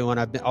what they're doing.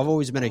 I've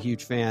always been a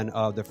huge fan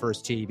of the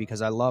First Tee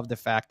because I love the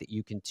fact that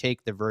you can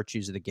take the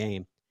virtues of the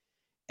game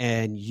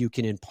and you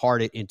can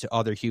impart it into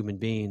other human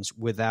beings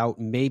without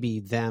maybe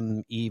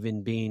them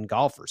even being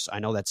golfers. I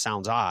know that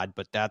sounds odd,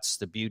 but that's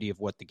the beauty of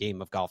what the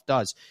game of golf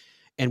does.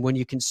 And when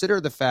you consider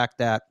the fact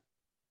that,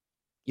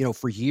 you know,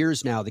 for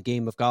years now, the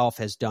game of golf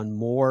has done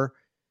more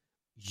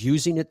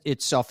using it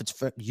itself. It's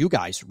for you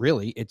guys,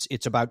 really.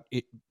 It's about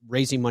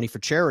raising money for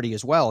charity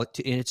as well. And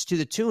it's to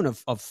the tune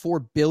of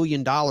 $4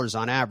 billion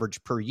on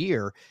average per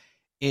year.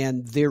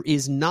 And there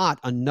is not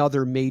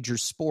another major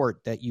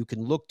sport that you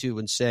can look to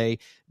and say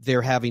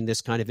they're having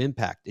this kind of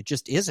impact. It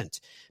just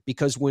isn't.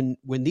 Because when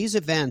these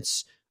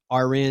events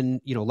are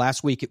in, you know,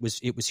 last week it was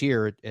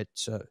here at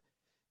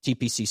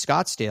TPC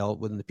Scottsdale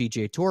when the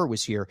PGA Tour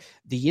was here,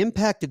 the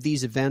impact of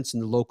these events in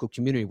the local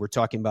community, we're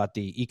talking about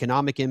the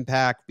economic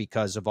impact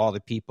because of all the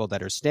people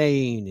that are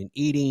staying and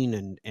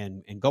eating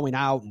and going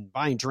out and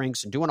buying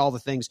drinks and doing all the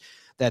things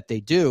that they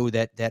do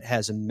that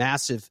has a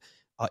massive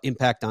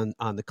impact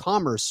on the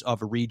commerce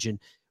of a region.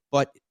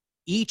 But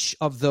each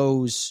of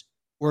those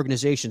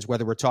organizations,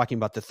 whether we're talking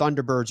about the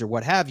Thunderbirds or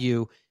what have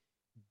you,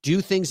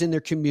 do things in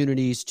their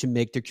communities to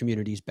make their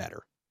communities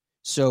better.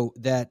 So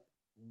that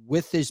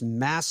with this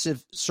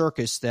massive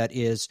circus that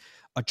is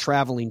a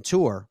traveling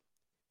tour,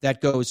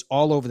 that goes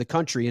all over the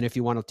country. And if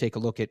you want to take a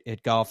look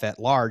at golf at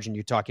large, and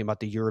you're talking about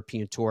the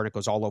European Tour, and it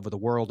goes all over the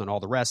world and all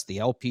the rest, the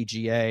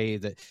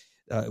LPGA,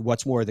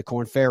 what's more, the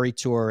Korn Ferry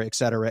Tour, et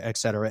cetera, et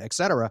cetera, et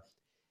cetera.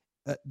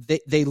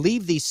 They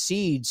leave these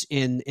seeds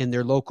in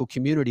their local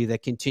community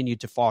that continue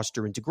to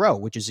foster and to grow,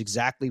 which is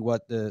exactly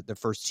what the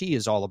First Tee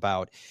is all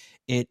about,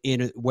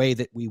 in a way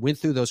that we went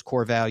through those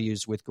core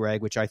values with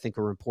Greg, which I think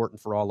are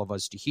important for all of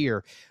us to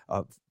hear,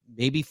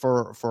 maybe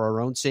for our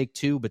own sake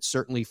too, but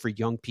certainly for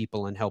young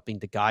people, and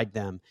helping to guide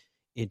them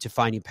into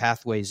finding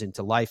pathways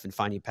into life and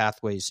finding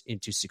pathways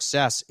into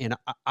success. And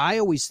I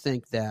always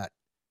think that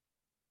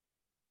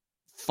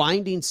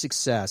finding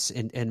success,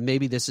 and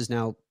maybe this is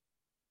now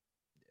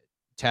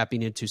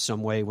tapping into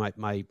some way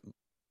my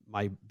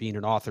being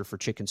an author for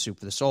Chicken Soup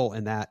for the Soul,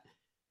 and that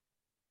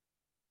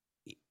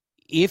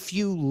if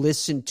you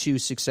listen to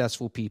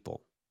successful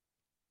people,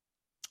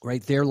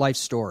 right, their life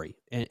story,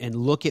 and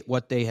look at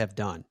what they have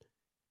done,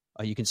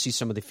 you can see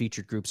some of the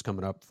featured groups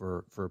coming up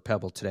for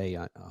Pebble today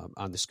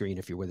on the screen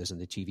if you're with us on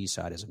the TV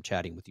side as I'm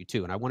chatting with you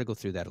too, and I want to go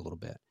through that a little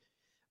bit.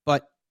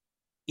 But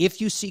if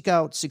you seek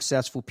out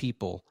successful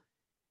people,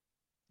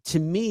 to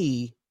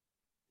me,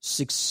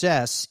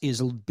 success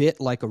is a bit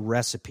like a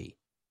recipe.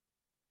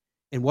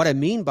 And what I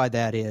mean by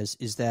that is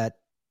that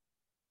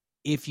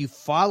if you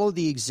follow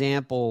the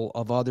example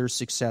of other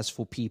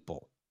successful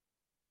people,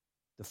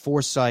 the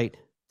foresight,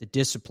 the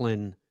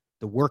discipline,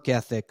 the work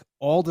ethic,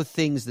 all the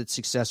things that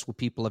successful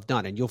people have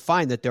done, and you'll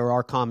find that there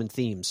are common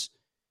themes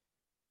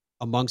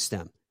amongst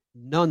them.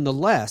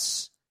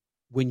 Nonetheless,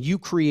 when you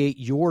create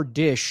your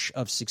dish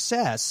of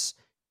success,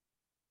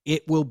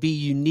 it will be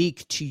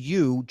unique to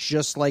you,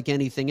 just like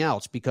anything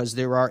else, because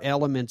there are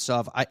elements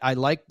of, I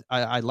like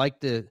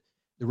the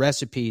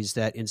recipes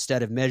that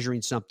instead of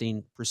measuring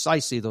something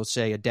precisely, they'll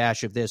say a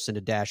dash of this and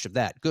a dash of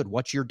that. Good.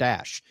 What's your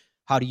dash?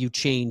 How do you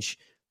change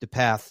the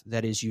path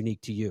that is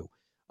unique to you?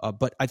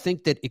 But I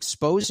think that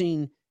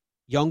exposing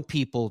young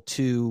people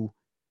to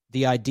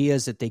the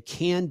ideas that they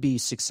can be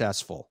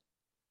successful,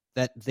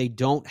 that they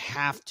don't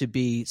have to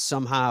be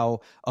somehow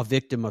a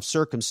victim of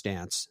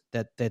circumstance,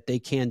 that they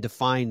can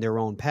define their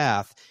own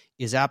path,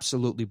 is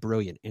absolutely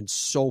brilliant and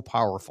so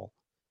powerful.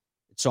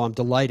 So I'm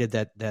delighted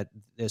that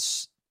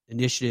this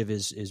initiative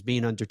is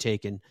being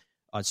undertaken,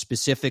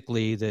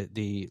 specifically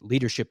the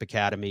Leadership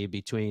Academy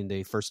between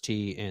the First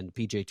Tee and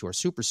PGA Tour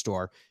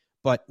Superstore,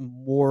 but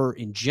more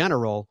in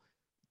general,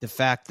 the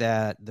fact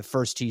that the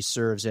First Tee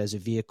serves as a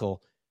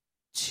vehicle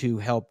to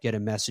help get a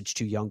message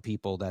to young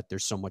people that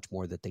there's so much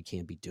more that they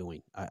can be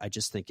doing. I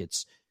just think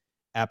it's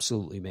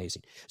absolutely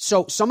amazing.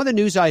 So some of the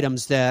news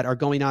items that are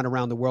going on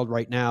around the world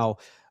right now,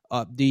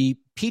 the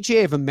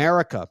PGA of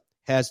America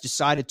has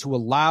decided to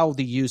allow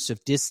the use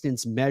of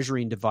distance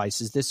measuring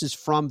devices. This is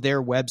from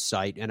their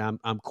website, and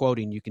I'm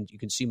quoting. You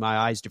can see my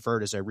eyes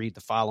divert as I read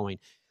the following.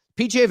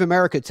 PGA of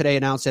America today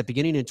announced that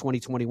beginning in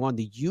 2021,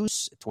 the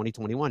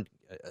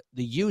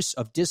use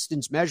of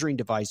distance measuring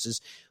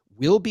devices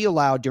will be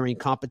allowed during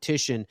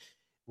competition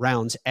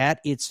rounds at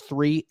its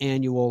 3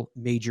 annual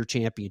major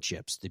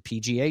championships: the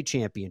PGA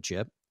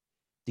Championship,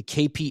 the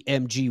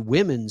KPMG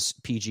Women's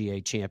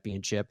PGA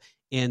Championship,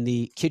 and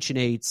the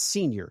KitchenAid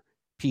Senior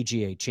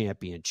PGA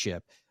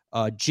Championship.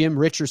 Jim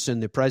Richardson,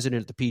 the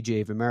president of the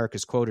PGA of America,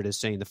 is quoted as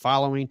saying the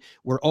following: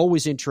 "We're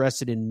always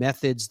interested in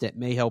methods that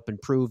may help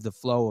improve the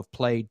flow of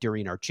play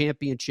during our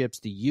championships.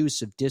 The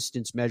use of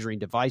distance measuring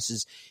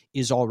devices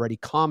is already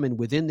common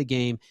within the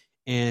game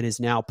and is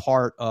now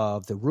part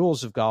of the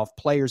rules of golf.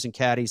 Players and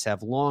caddies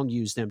have long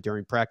used them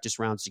during practice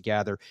rounds to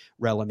gather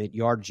relevant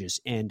yardages."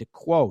 End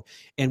quote.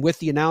 And with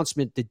the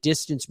announcement, the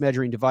distance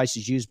measuring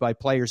devices used by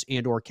players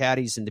and or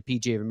caddies in the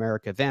PGA of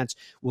America events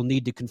will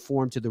need to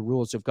conform to the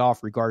rules of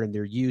golf regarding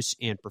their use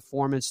and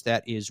performance.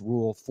 That is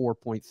Rule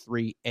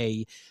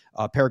 4.3A,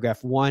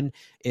 Paragraph 1.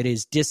 It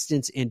is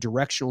distance and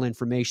directional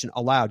information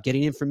allowed.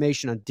 Getting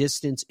information on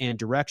distance and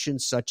direction,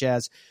 such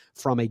as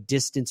from a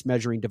distance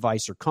measuring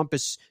device or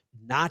compass,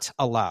 not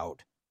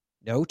allowed.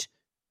 Note,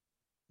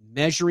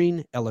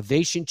 measuring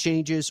elevation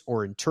changes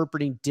or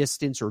interpreting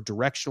distance or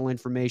directional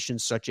information,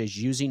 such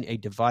as using a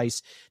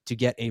device to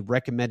get a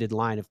recommended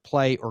line of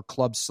play or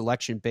club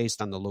selection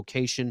based on the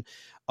location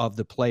of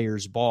the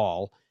player's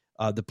ball.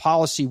 The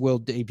policy will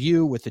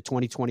debut with the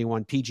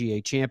 2021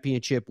 PGA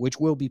Championship, which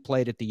will be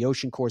played at the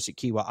Ocean Course at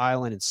Kiawah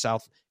Island in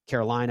South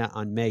Carolina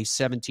on May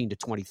 17 to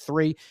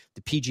 23.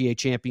 The PGA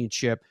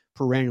Championship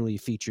perennially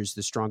features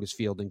the strongest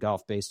field in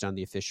golf based on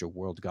the official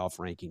world golf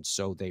rankings,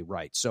 so they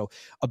write. So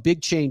a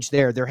big change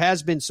there. There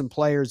has been some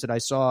players that I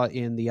saw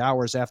in the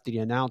hours after the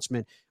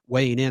announcement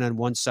weighing in on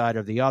one side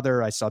or the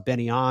other. I saw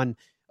Benny On,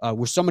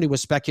 where somebody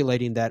was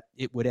speculating that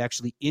it would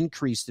actually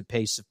increase the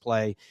pace of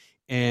play,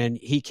 and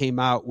he came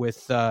out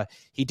with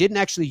he didn't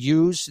actually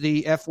use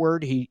the F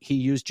word. He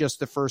used just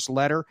the first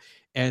letter,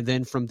 and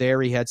then from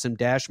there he had some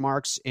dash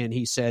marks, and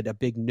he said a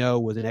big no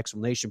with an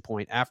exclamation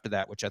point after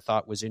that, which I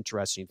thought was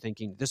interesting,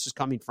 thinking this is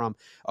coming from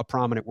a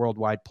prominent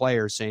worldwide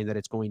player saying that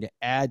it's going to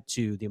add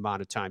to the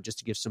amount of time, just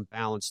to give some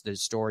balance to the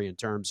story in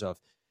terms of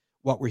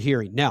what we're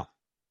hearing. Now,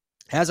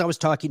 As I was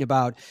talking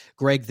about,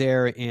 Greg,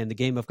 there and the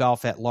game of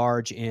golf at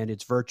large and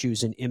its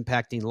virtues in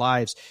impacting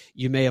lives,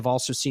 you may have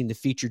also seen the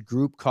featured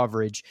group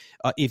coverage.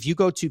 If you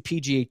go to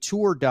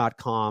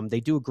PGAtour.com, they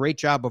do a great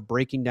job of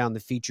breaking down the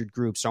featured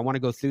group. So I want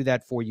to go through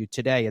that for you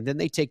today. And then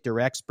they take their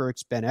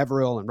experts, Ben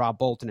Everill and Rob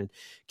Bolton and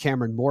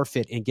Cameron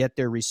Morfitt, and get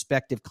their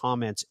respective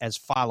comments as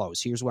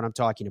follows. Here's what I'm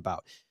talking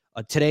about.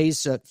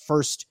 Today's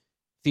first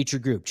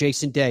featured group,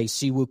 Jason Day,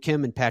 Siwoo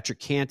Kim, and Patrick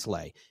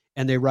Cantlay.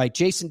 And they write,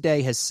 Jason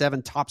Day has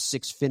 7 top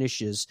 6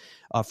 finishes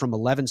from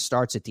 11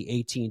 starts at the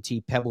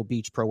AT&T Pebble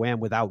Beach Pro-Am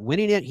without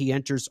winning it. He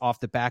enters off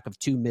the back of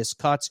 2 missed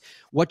cuts.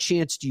 What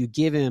chance do you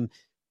give him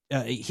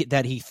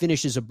that he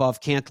finishes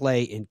above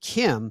Cantlay and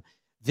Kim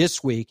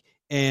this week?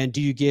 And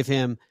do you give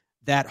him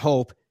that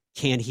hope?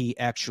 Can he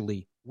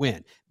actually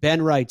win?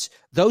 Ben writes,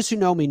 those who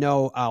know me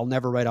know I'll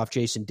never write off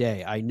Jason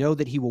Day. I know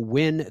that he will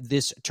win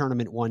this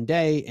tournament one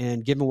day,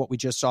 and given what we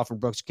just saw from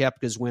Brooks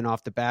Koepka's win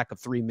off the back of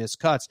 3 missed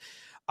cuts,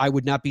 I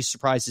would not be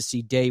surprised to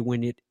see Day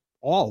win it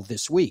all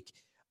this week.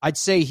 I'd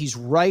say he's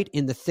right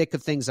in the thick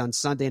of things on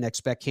Sunday, and I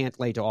expect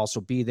Cantlay to also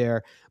be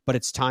there, but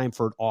it's time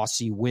for an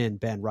Aussie win,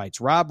 Ben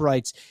writes. Rob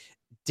writes,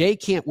 Day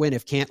can't win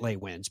if Cantlay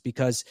wins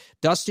because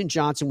Dustin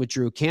Johnson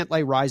withdrew.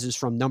 Cantlay rises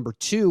from number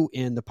 2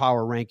 in the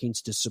power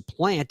rankings to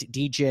supplant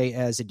DJ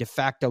as a de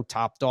facto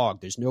top dog.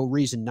 There's no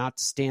reason not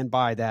to stand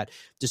by that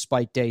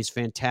despite Day's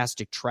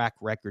fantastic track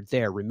record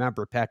there.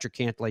 Remember, Patrick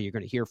Cantlay, you're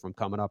going to hear from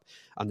coming up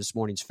on this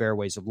morning's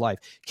Fairways of Life.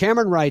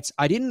 Cameron writes,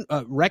 I didn't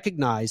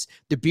recognize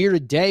the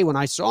bearded Day when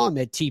I saw him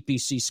at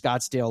TPC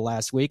Scottsdale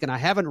last week, and I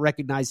haven't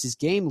recognized his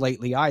game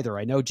lately either.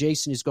 I know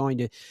Jason is going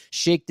to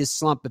shake this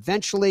slump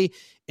eventually,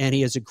 and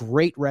he has a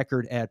great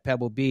record at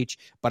Pebble Beach,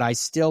 but I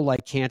still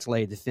like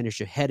Cantlay to finish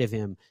ahead of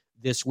him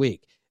this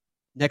week.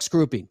 Next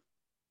grouping,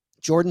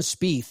 Jordan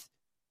Spieth,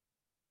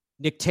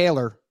 Nick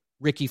Taylor,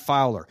 Ricky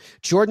Fowler.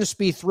 Jordan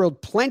Spieth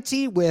thrilled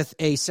plenty with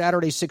a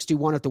Saturday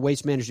 61 at the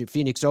Waste Management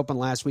Phoenix Open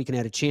last week and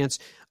had a chance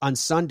on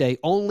Sunday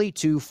only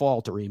to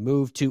falter. He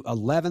moved to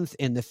 11th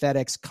in the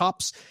FedEx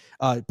Cup's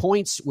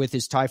points with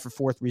his tie for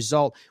 4th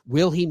result.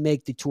 Will he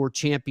make the Tour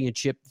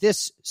Championship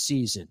this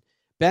season?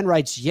 Ben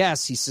writes,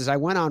 yes. He says, I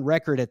went on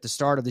record at the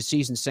start of the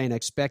season saying I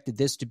expected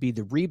this to be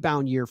the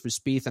rebound year for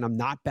Spieth, and I'm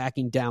not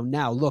backing down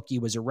now. Look, he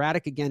was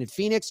erratic again at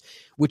Phoenix,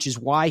 which is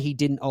why he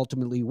didn't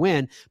ultimately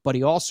win, but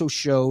he also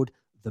showed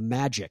the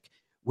magic.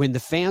 When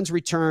the fans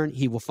return,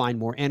 he will find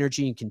more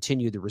energy and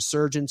continue the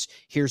resurgence.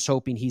 Here's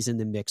hoping he's in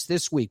the mix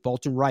this week.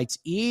 Bolton writes,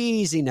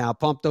 easy now,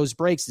 pump those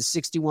brakes. The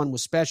 61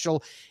 was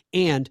special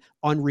and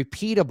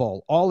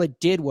unrepeatable. All it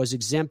did was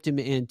exempt him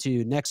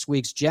into next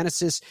week's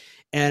Genesis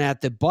and at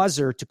the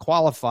buzzer to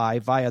qualify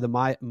via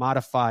the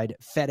modified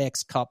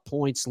FedEx Cup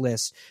points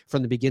list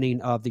from the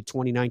beginning of the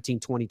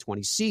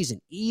 2019-2020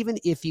 season. Even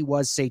if he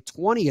was, say,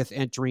 20th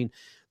entering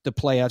the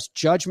playoffs,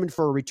 judgment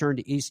for a return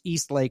to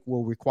East Lake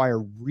will require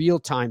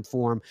real-time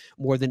form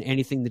more than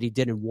anything that he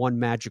did in one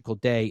magical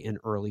day in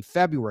early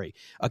February.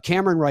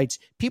 Cameron writes,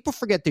 people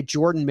forget that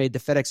Jordan made the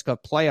FedEx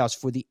Cup playoffs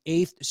for the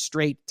 8th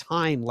straight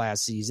time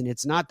last season.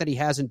 It's not that he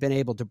hasn't been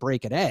able to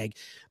break an egg,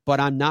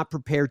 but I'm not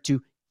prepared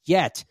to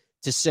yet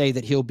to say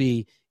that he'll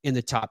be in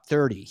the top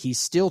 30. He's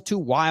still too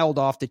wild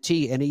off the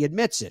tee, and he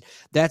admits it.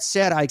 That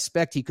said, I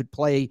expect he could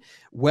play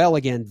well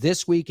again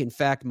this week. In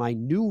fact, my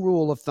new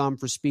rule of thumb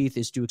for Spieth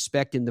is to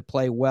expect him to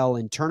play well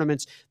in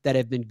tournaments that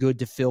have been good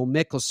to Phil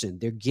Mickelson.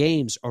 Their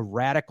games,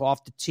 erratic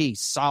off the tee,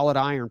 solid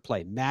iron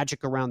play,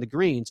 magic around the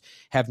greens,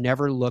 have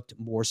never looked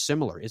more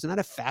similar. Isn't that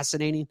a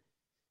fascinating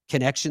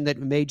connection that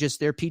we made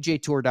just there?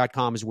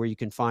 PGAtour.com is where you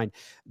can find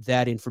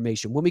that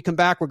information. When we come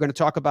back, we're going to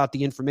talk about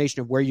the information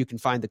of where you can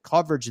find the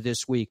coverage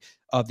this week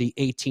of the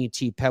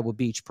AT&T Pebble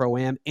Beach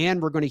Pro-Am, and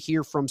we're going to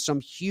hear from some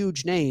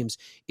huge names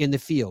in the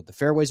field. The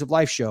Fairways of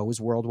Life show is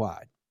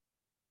worldwide.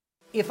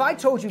 If I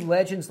told you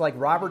legends like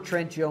Robert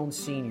Trent Jones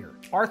Sr.,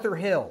 Arthur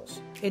Hills,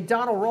 and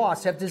Donald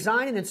Ross have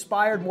designed and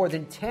inspired more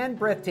than 10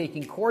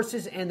 breathtaking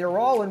courses and they're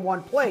all in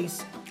one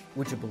place,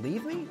 would you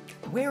believe me?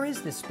 Where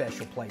is this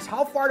special place?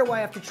 How far do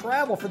I have to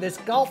travel for this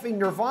golfing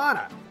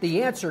nirvana?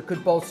 The answer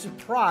could both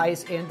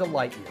surprise and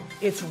delight you.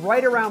 It's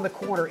right around the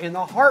corner in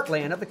the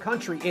heartland of the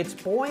country. It's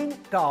Boyne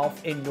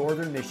Golf in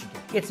northern Michigan.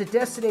 It's a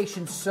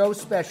destination so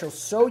special,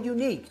 so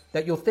unique,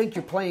 that you'll think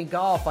you're playing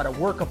golf on a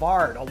work of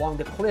art along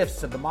the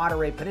cliffs of the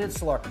Monterey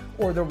Peninsula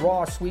or the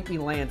raw,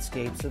 sweeping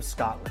landscapes of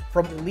Scotland.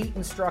 From elite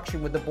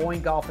instruction with the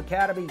Boyne Golf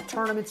Academy,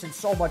 tournaments, and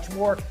so much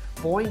more,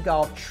 Boyne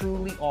Golf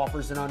truly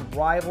offers an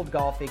unrivaled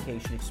golf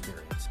vacation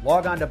experience.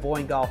 Log on to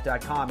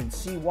BoyneGolf.com and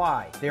see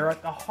why they're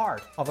at the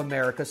heart of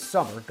America's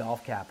summer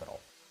golf capital.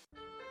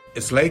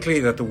 It's likely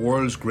that the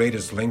world's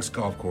greatest links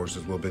golf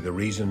courses will be the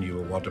reason you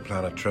will want to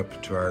plan a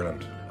trip to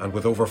Ireland. And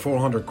with over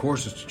 400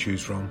 courses to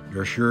choose from,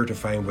 you're sure to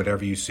find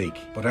whatever you seek.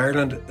 But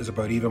Ireland is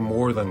about even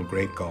more than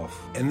great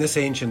golf. In this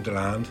ancient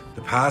land,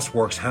 the past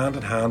works hand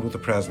in hand with the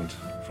present.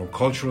 From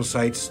cultural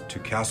sites to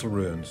castle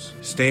ruins.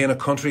 Stay in a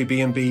country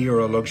B&B or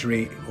a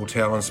luxury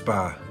hotel and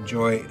spa.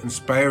 Enjoy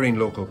inspiring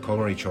local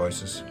culinary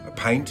choices, a a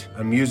pint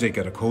and music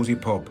at a cosy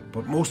pub.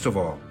 But most of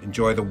all,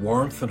 enjoy the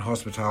warmth and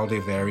hospitality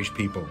of the Irish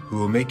people, who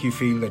will make you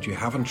feel that you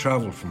haven't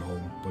travelled from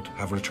home but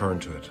have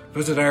returned to it.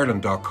 Visit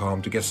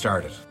Ireland.com to get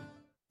started.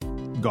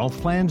 Golf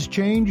plans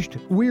changed?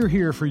 We're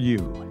here for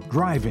you.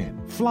 Drive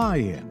in, fly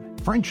in.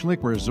 French Lick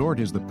Resort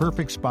is the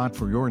perfect spot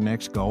for your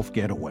next golf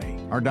getaway.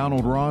 Our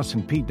Donald Ross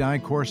and Pete Dye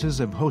courses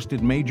have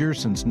hosted majors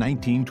since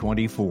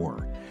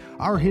 1924.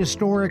 Our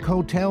historic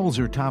hotels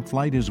are top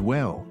flight as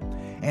well.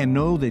 And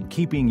know that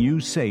keeping you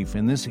safe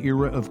in this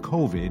era of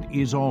COVID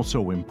is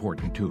also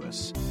important to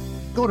us.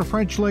 Go to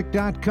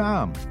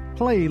FrenchLick.com.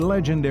 Play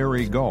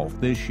legendary golf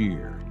this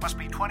year. Must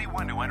be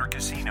 21 to enter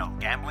casino.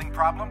 Gambling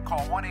problem?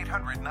 Call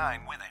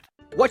 1-800-9-WITH-IT.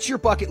 What's your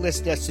bucket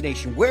list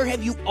destination? Where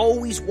have you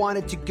always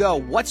wanted to go?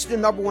 What's the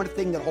number one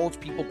thing that holds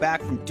people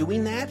back from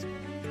doing that?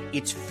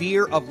 It's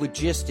fear of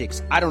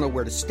logistics. I don't know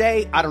where to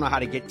stay. I don't know how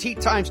to get tee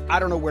times. I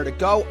don't know where to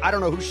go. I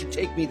don't know who should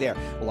take me there.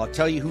 Well, I'll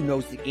tell you who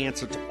knows the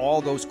answer to all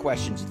those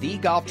questions.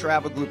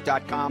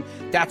 TheGolfTravelGroup.com.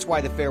 That's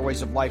why the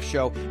Fairways of Life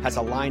show has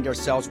aligned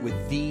ourselves with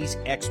these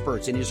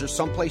experts. And is there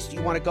some place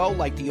you want to go,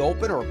 like the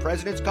Open or a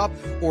President's Cup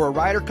or a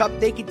Ryder Cup?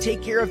 They can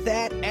take care of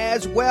that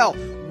as well.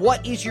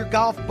 What is your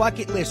golf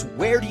bucket list?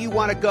 Where do you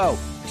want to go?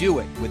 Do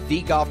it with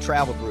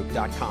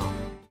TheGolfTravelGroup.com.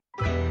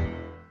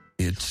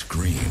 It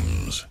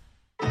screams.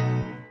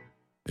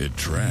 It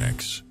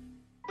tracks.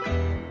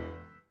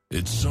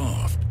 It's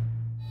soft.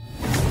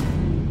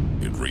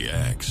 It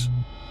reacts.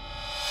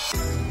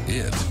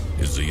 It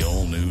is the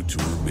all-new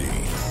Tour B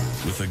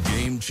with a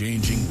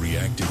game-changing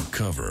reactive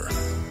cover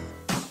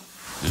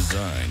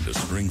designed to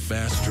spring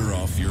faster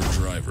off your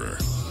driver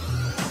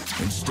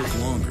and stick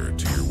longer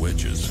to your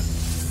wedges.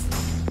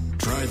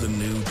 Try the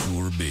new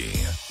Tour B,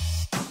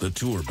 the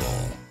Tour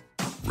Ball,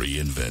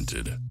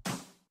 reinvented.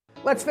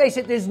 Let's face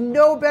it, there's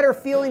no better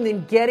feeling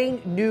than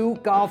getting new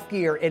golf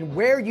gear, and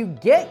where you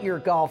get your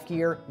golf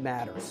gear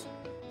matters.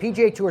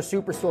 PGA Tour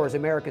Superstore is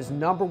America's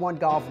 #1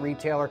 golf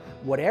retailer.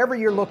 Whatever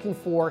you're looking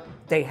for,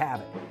 they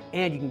have it.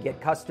 And you can get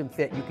custom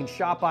fit. You can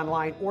shop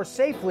online or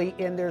safely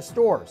in their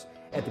stores.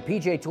 At the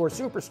PGA Tour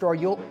Superstore,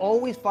 you'll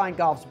always find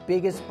golf's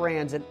biggest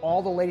brands and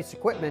all the latest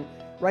equipment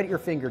right at your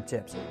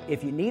fingertips.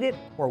 If you need it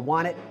or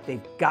want it,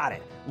 they've got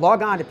it.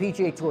 Log on to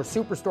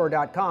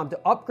PGATourSuperstore.com to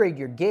upgrade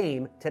your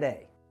game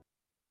today.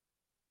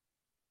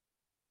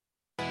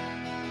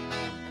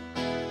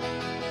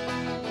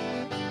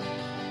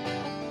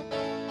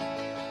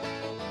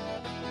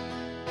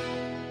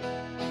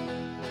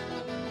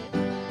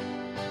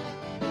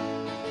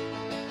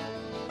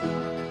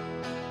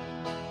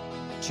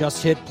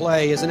 Just hit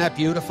play. Isn't that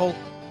beautiful?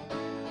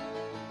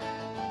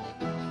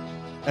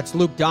 That's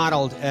Luke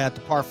Donald at the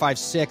par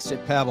 5-6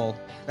 at Pebble.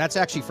 That's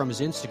actually from his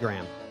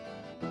Instagram.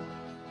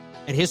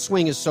 And his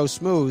swing is so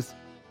smooth,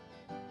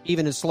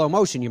 even in slow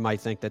motion, you might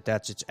think that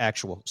that's its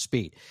actual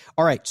speed.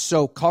 All right,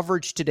 so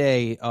coverage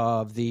today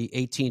of the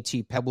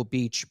AT&T Pebble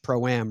Beach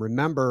Pro-Am.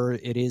 Remember,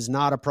 it is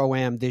not a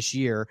Pro-Am this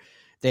year.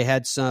 They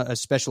had a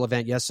special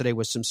event yesterday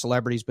with some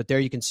celebrities, but there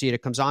you can see it.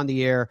 It comes on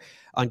the air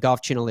on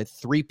Golf Channel at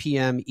 3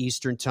 p.m.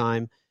 Eastern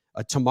Time.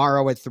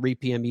 Tomorrow at 3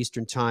 p.m.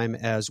 Eastern Time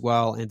as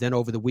well. And then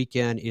over the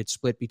weekend, it's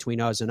split between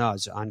us and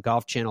us on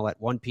Golf Channel at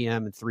 1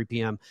 p.m. and 3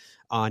 p.m.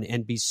 on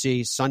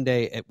NBC.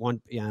 Sunday at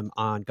 1 p.m.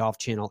 on Golf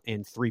Channel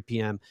and 3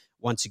 p.m.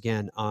 once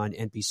again on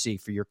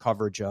NBC for your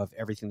coverage of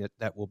everything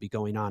that will be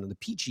going on the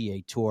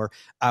PGA Tour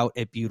out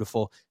at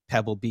beautiful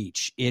Pebble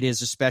Beach. It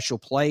is a special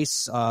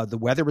place. The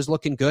weather was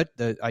looking good.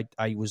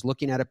 I was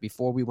looking at it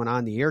before we went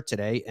on the air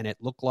today, and it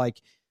looked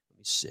like, let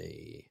me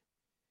see,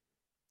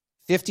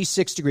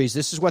 56 degrees.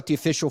 This is what the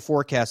official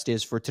forecast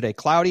is for today.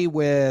 Cloudy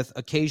with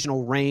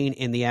occasional rain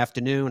in the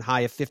afternoon,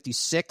 high of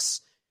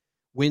 56.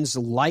 Winds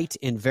light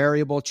and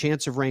variable.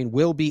 Chance of rain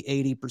will be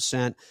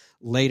 80%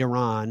 later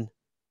on.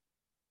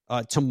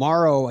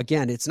 Tomorrow,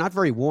 again, it's not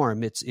very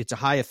warm. It's a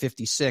high of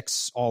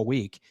 56 all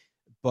week.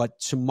 But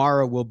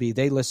tomorrow will be,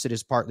 they listed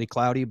as partly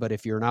cloudy, but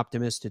if you're an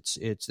optimist,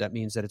 that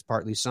means that it's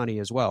partly sunny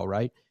as well,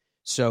 right?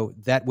 So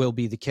that will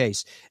be the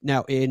case.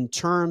 Now, in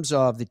terms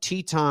of the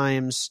tee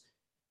times,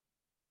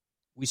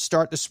 we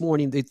start this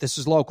morning, this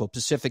is local,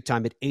 Pacific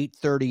time at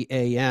 8:30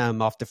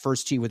 a.m. off the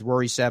first tee with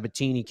Rory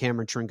Sabatini,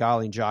 Cameron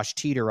Tringali, and Josh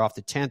Teeter. Off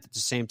the 10th at the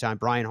same time,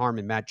 Brian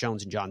Harman, Matt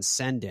Jones, and John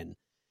Senden.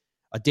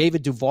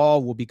 David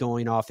Duval will be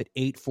going off at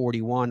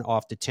 8:41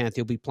 off the 10th.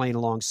 He'll be playing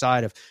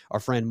alongside of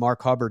our friend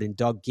Mark Hubbard and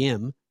Doug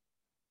Gim.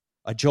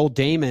 Joel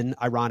Damon,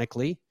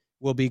 ironically,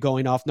 will be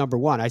going off number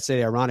 1. I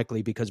say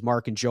ironically because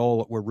Mark and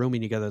Joel were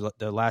rooming together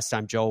the last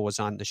time Joel was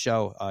on the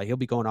show. He'll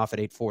be going off at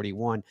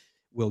 8:41.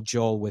 Will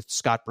Joel with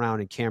Scott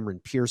Brown and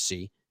Cameron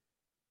Piercy.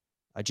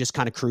 Just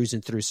kind of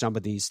cruising through some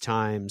of these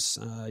times.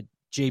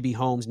 J.B.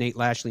 Holmes, Nate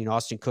Lashley, and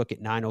Austin Cook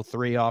at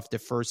 9:03 off the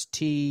first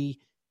tee.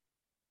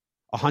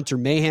 Hunter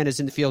Mahan is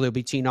in the field. He'll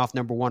be teeing off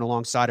number 1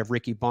 alongside of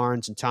Ricky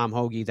Barnes and Tom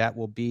Hoagie. That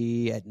will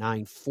be at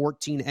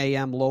 9:14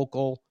 a.m.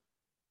 local.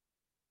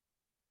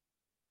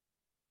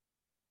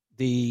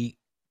 The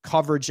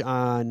coverage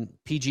on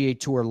PGA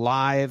Tour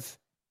Live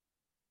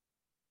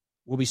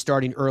will be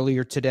starting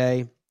earlier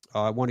today.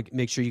 I want to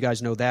make sure you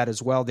guys know that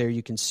as well. There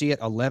you can see it,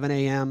 11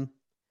 a.m.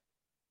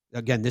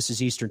 again, this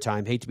is Eastern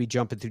time. Hate to be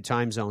jumping through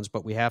time zones,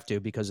 but we have to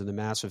because of the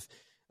massive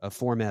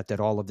format that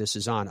all of this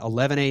is on.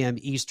 11 a.m.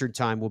 Eastern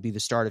time will be the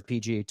start of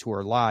PGA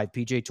Tour Live.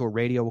 PGA Tour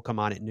Radio will come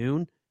on at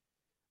noon.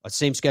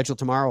 Same schedule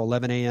tomorrow,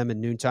 11 a.m.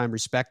 and noontime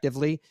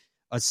respectively.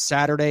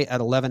 Saturday at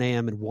 11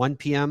 a.m. and 1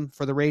 p.m.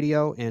 for the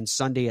radio, and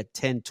Sunday at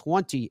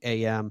 10:20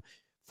 a.m.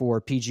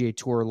 for PGA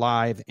Tour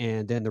Live,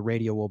 and then the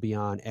radio will be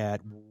on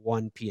at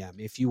 1 p.m.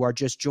 If you are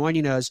just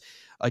joining us,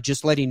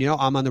 just letting you know,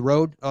 I'm on the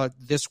road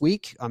this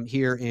week. I'm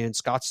here in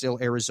Scottsdale,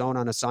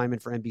 Arizona on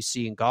assignment for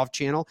NBC and Golf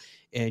Channel,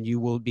 and you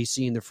will be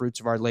seeing the fruits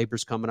of our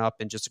labors coming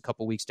up in just a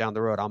couple weeks down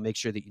the road. I'll make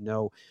sure that you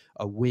know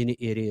when it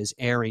is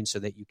airing so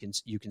that you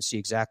can see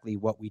exactly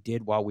what we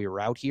did while we were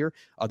out here.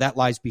 That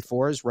lies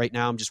before us. Right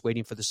now, I'm just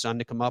waiting for the sun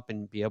to come up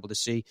and be able to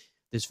see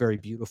this very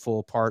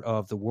beautiful part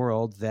of the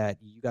world that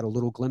you got a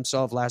little glimpse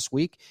of last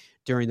week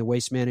during the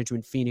Waste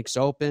Management Phoenix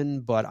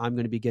Open, but I'm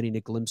going to be getting a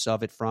glimpse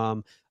of it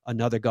from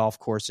another golf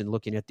course and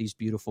looking at these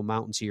beautiful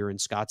mountains here in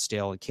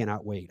Scottsdale, and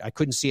cannot wait. I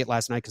couldn't see it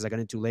last night because I got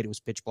in too late. It was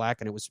pitch black,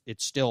 and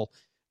it's still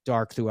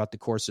dark throughout the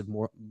course of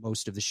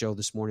most of the show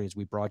this morning as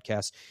we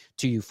broadcast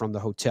to you from the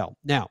hotel.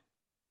 Now,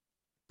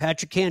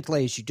 Patrick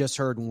Cantlay, as you just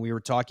heard when we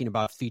were talking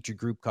about featured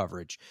group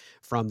coverage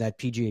from that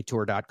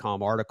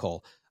PGAtour.com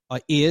article,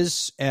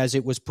 is, as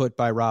it was put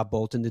by Rob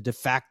Bolton, the de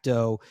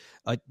facto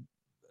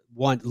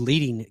one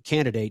leading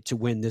candidate to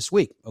win this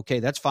week.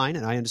 Okay, that's fine,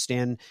 and I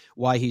understand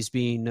why he's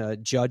being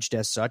judged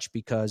as such,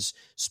 because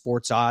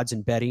sports odds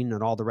and betting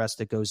and all the rest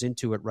that goes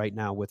into it right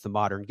now with the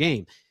modern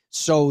game.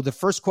 So the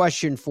first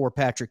question for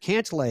Patrick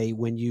Cantlay,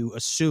 when you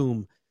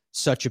assume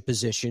such a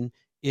position,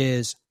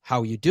 is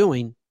how are you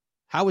doing?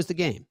 How is the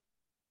game?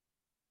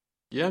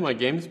 Yeah, my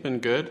game's been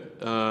good.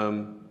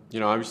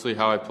 Obviously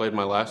how I played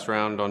my last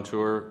round on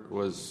tour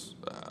was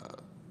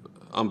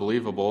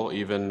unbelievable.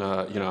 Even,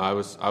 I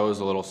was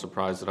a little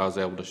surprised that I was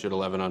able to shoot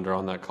 11 under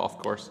on that golf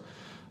course.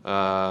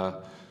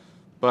 But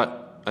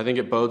I think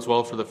it bodes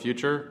well for the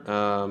future.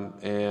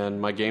 And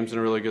my game's in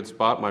a really good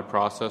spot. My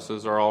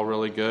processes are all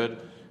really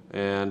good.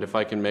 And if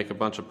I can make a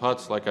bunch of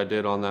putts like I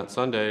did on that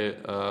Sunday,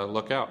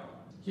 look out.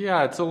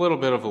 Yeah, it's a little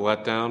bit of a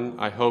letdown.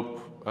 I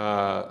hope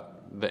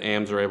the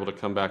AMs are able to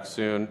come back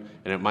soon,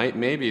 and it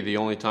may be the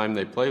only time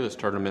they play this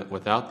tournament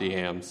without the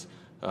AMs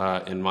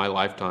in my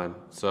lifetime.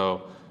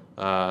 So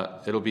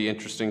it'll be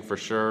interesting for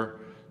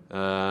sure.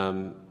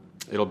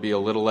 It'll be a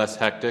little less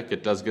hectic.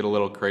 It does get a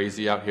little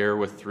crazy out here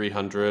with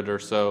 300 or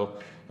so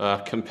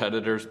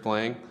competitors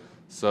playing.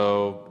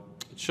 So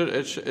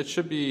it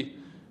should be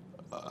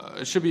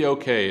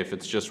okay if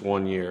it's just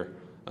 1 year,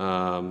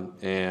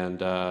 and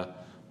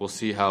we'll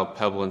see how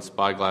Pebble and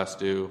Spyglass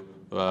do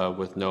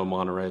with no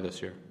Monterey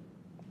this year.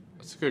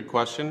 That's a good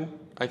question.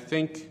 I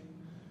think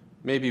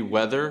maybe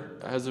weather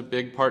has a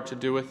big part to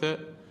do with it.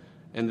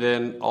 And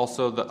then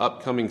also the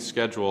upcoming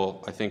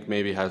schedule, I think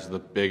maybe has the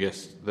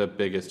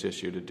biggest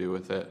issue to do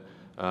with it.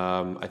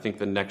 I think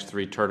the next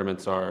 3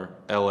 tournaments are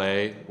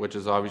LA, which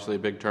is obviously a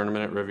big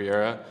tournament at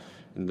Riviera,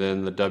 and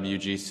then the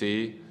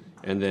WGC,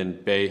 and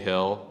then Bay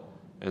Hill,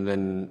 and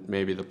then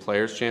maybe the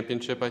Players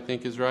Championship, I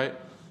think is right.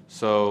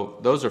 So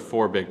those are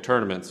 4 big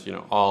tournaments,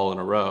 all in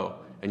a row,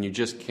 and you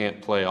just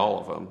can't play all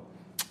of them.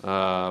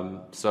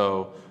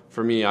 So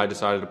for me, I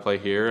decided to play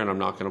here, and I'm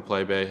not going to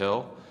play Bay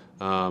Hill.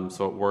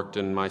 So it worked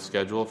in my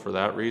schedule for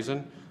that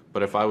reason.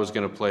 But if I was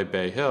going to play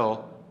Bay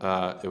Hill,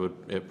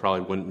 it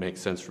probably wouldn't make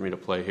sense for me to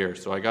play here.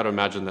 So I got to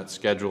imagine that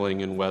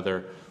scheduling and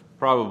weather,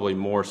 probably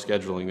more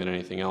scheduling than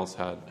anything else,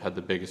 had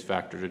the biggest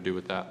factor to do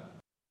with that.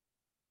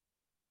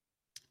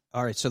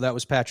 All right, so that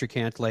was Patrick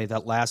Cantlay.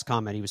 That last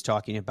comment he was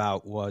talking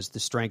about was the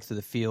strength of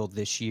the field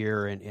this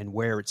year and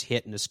where it's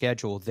hit in the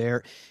schedule.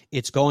 There,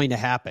 it's going to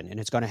happen, and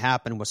it's going to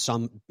happen with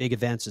some big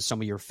events and some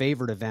of your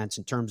favorite events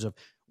in terms of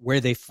where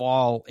they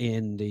fall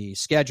in the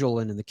schedule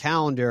and in the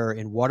calendar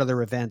and what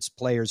other events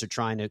players are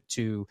trying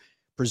to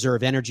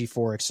preserve energy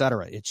for, et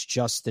cetera. It's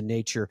just the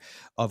nature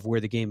of where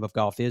the game of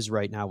golf is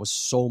right now with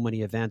so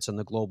many events on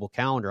the global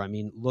calendar. I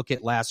mean, look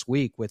at last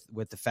week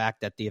with the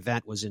fact that the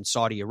event was in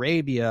Saudi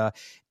Arabia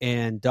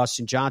and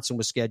Dustin Johnson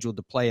was scheduled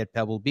to play at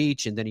Pebble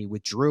Beach, and then he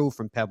withdrew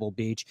from Pebble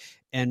Beach.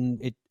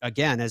 And it,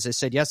 again, as I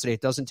said yesterday,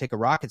 it doesn't take a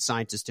rocket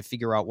scientist to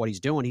figure out what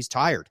he's doing. He's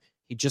tired.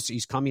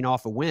 He's coming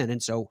off a win.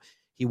 And so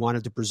he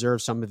wanted to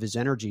preserve some of his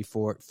energy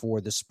for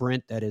the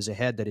sprint that is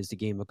ahead, that is the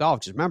game of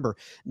golf. Because remember,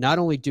 not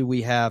only do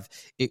we have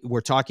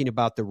we're talking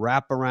about the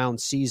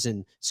wraparound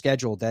season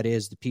schedule that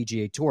is the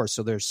PGA Tour.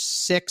 So there's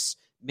 6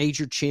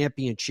 major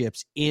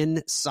championships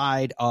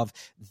inside of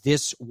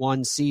this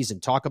one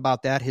season. Talk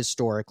about that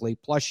historically.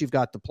 Plus you've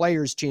got the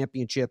Players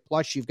Championship.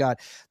 Plus you've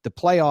got the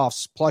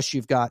playoffs. Plus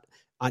you've got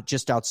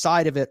just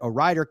outside of it, a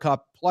Ryder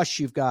Cup, plus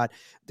you've got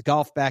the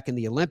golf back in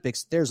the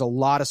Olympics. There's a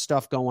lot of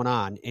stuff going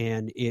on,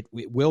 and it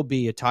will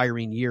be a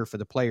tiring year for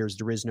the players.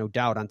 There is no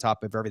doubt, on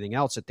top of everything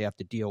else that they have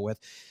to deal with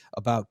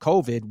about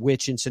COVID,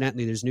 which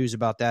incidentally, there's news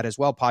about that as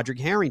well. Padraig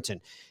Harrington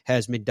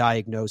has been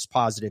diagnosed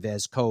positive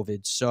as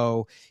COVID,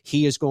 so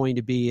he is going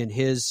to be in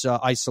his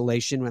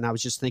isolation. And I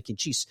was just thinking,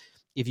 geez,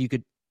 if you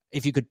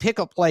could pick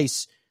a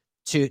place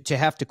to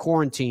have to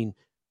quarantine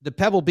the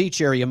Pebble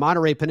Beach area,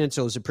 Monterey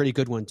Peninsula, is a pretty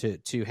good one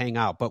to hang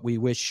out, but we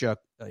wish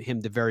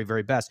him the very,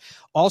 very best.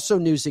 Also,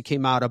 news that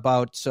came out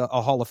about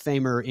a Hall of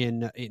Famer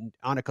in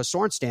Annika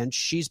Sorenstam.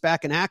 She's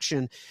back in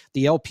action.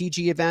 The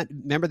LPG event,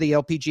 remember the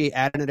LPGA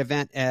added an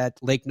event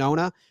at Lake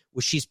Nona? Well,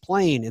 she's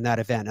playing in that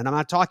event. And I'm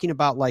not talking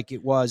about like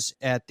it was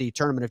at the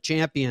Tournament of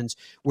Champions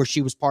where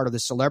she was part of the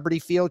celebrity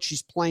field.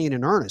 She's playing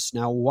in earnest.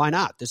 Now, why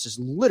not? This is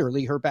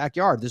literally her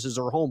backyard. This is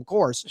her home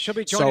course. She'll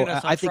be joining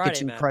us on I think Friday,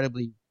 it's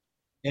incredibly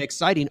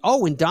exciting.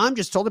 Oh, and Dom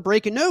just told the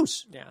breaking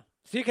news. Yeah.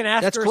 So you can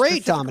ask That's her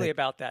great, specifically Dominic.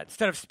 about that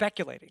instead of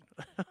speculating.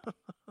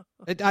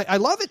 I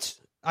love it.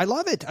 I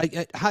love it.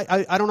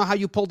 I don't know how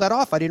you pulled that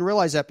off. I didn't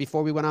realize that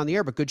before we went on the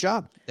air, but good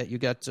job that you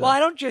got. Well, I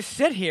don't just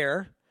sit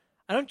here.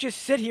 I don't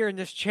just sit here in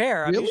this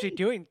chair. I'm Really? usually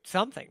doing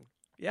something.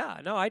 Yeah,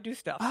 no, I do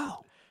stuff. Oh.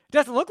 It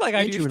doesn't look like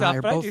I do Andrew and I stuff,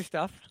 are but I both- do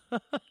stuff.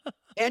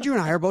 Andrew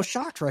and I are both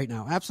shocked right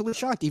now. Absolutely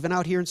shocked, even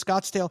out here in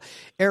Scottsdale,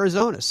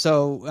 Arizona.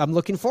 So I'm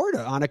looking forward to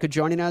Annika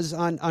joining us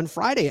on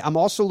Friday. I'm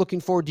also looking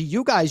forward to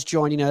you guys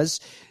joining us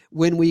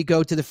when we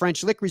go to the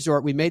French Lick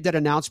Resort. We made that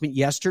announcement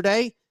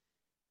yesterday,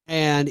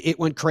 and it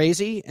went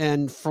crazy.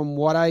 And from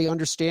what I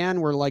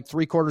understand, we're like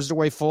 3/4 of the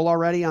way full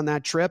already on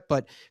that trip.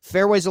 But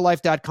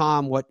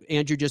fairwaysoflife.com, what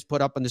Andrew just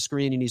put up on the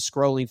screen and he's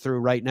scrolling through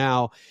right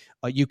now,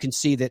 you can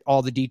see that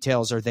all the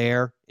details are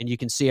there, and you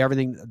can see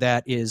everything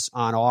that is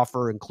on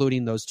offer,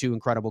 including those 2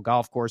 incredible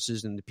golf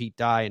courses and the Pete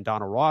Dye and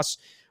Donald Ross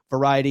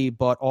variety,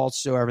 but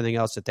also everything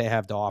else that they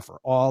have to offer,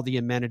 all the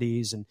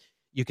amenities, and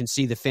you can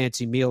see the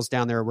fancy meals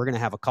down there. We're going to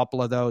have a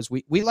couple of those.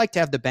 We like to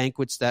have the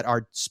banquets that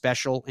are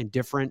special and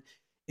different.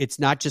 It's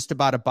not just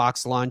about a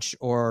box lunch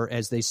or,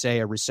 as they say,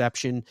 a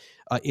reception.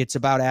 It's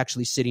about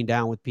actually sitting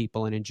down with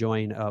people and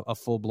enjoying a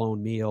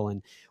full-blown meal.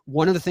 And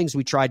one of the things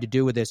we tried to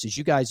do with this is,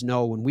 you guys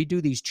know, when we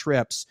do these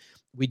trips,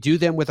 we do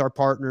them with our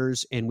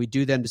partners, and we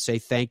do them to say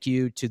thank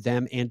you to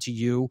them and to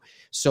you.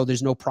 So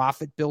there's no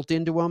profit built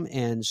into them.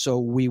 And so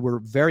we were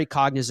very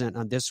cognizant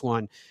on this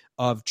one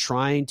of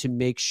trying to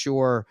make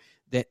sure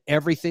that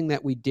everything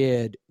that we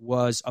did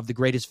was of the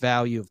greatest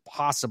value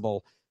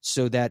possible,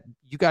 so that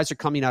you guys are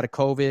coming out of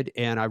COVID,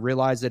 and I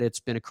realize that it's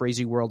been a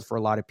crazy world for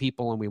a lot of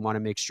people, and we want to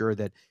make sure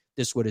that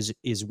this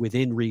is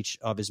within reach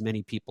of as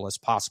many people as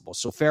possible.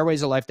 So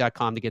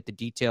fairwaysoflife.com to get the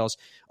details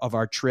of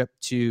our trip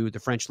to the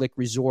French Lick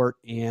Resort,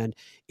 and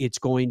it's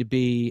going to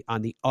be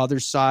on the other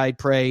side,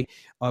 Prey,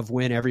 of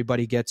when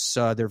everybody gets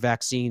their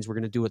vaccines. We're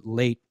going to do it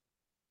late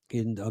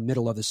in the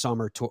middle of the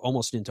summer to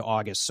almost into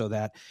August, so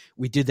that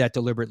we did that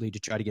deliberately to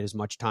try to get as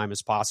much time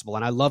as possible.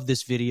 And I love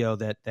this video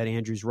that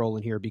Andrew's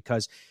rolling here,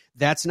 because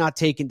that's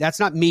not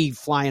me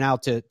flying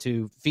out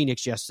to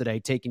Phoenix yesterday,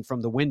 taking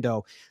from the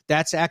window.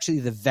 That's actually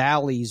the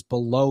valleys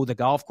below the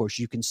golf course.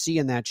 You can see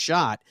in that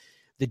shot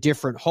the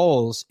different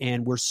holes,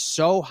 and we're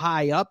so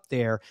high up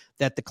there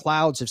that the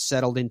clouds have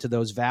settled into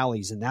those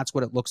valleys, and that's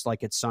what it looks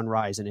like at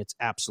sunrise, and it's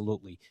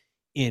absolutely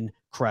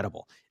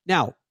incredible.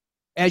 Now,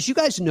 as you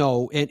guys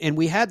know, and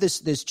we had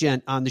this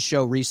gent on the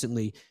show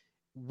recently,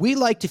 we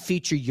like to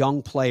feature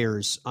young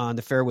players on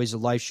the Fairways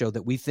of Life show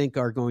that we think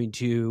are going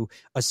to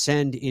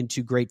ascend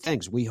into great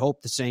things. We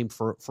hope the same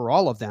for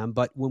all of them,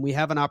 but when we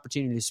have an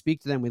opportunity to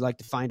speak to them, we like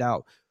to find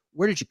out,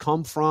 where did you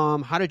come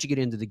from? How did you get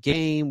into the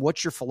game?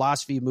 What's your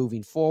philosophy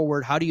moving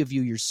forward? How do you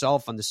view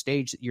yourself on the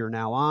stage that you're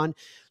now on?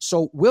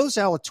 So Will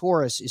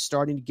Zalatoris is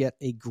starting to get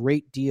a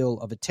great deal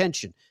of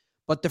attention.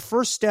 But the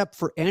first step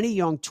for any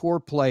young tour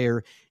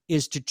player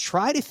is to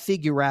try to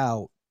figure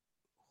out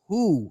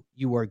who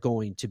you are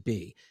going to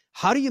be.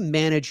 How do you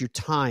manage your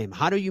time?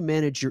 How do you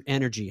manage your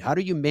energy? How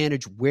do you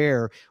manage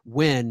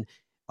when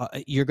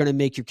you're going to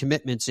make your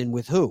commitments and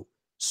with who?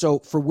 So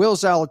for Will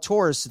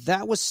Zalatoris,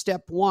 that was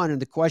step one.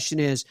 And the question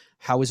is,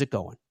 how is it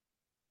going?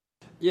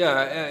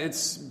 Yeah,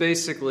 it's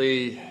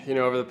basically,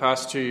 over the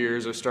past 2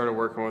 years, I started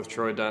working with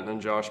Troy Denton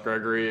and Josh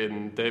Gregory,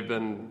 and they've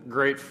been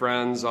great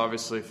friends,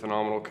 obviously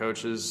phenomenal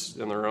coaches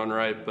in their own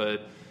right,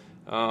 but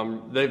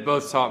they've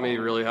both taught me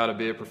really how to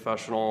be a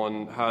professional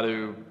and how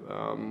to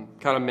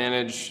kind of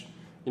manage,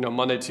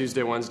 Monday,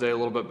 Tuesday, Wednesday a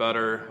little bit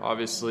better.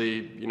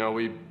 Obviously,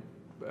 we,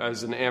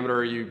 as an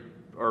amateur, you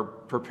are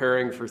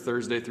preparing for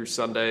Thursday through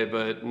Sunday,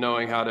 but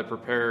knowing how to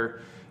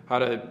prepare, how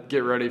to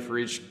get ready for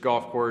each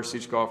golf course.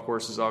 Each golf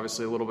course is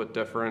obviously a little bit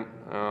different,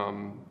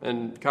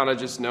 and kind of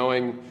just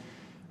knowing,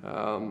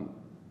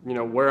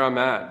 where I'm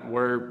at,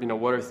 what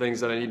are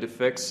things that I need to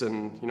fix.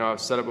 And,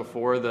 I've said it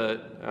before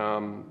that,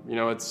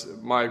 it's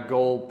my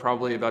goal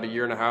probably about 1.5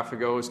 years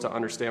ago is to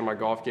understand my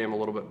golf game a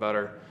little bit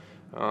better.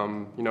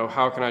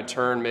 How can I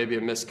turn maybe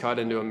a missed cut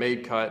into a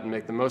made cut and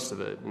make the most of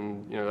it?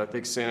 And, I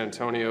think San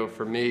Antonio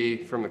for me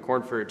from the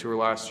Korn Ferry Tour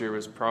last year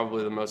was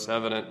probably the most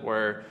evident,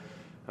 where,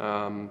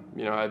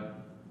 I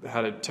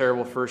had a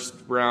terrible first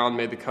round,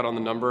 made the cut on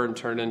the number, and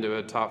turned into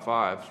a top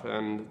 5.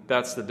 And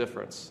that's the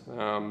difference.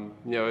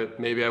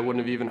 Maybe I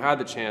wouldn't have even had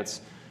the chance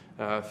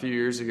a few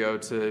years ago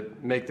to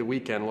make the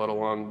weekend, let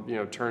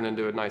alone, turn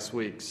into a nice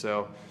week.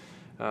 So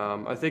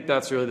I think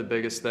that's really the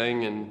biggest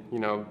thing. And,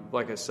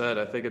 like I said,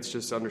 I think it's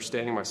just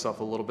understanding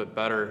myself a little bit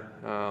better.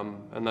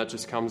 And that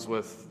just comes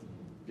with,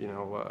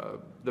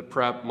 the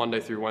prep Monday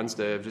through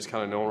Wednesday of just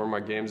kind of knowing where my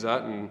game's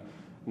at and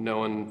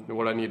knowing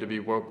what I need to be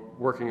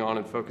working on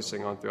and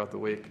focusing on throughout the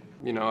week.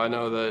 I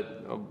know that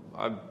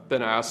I've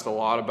been asked a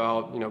lot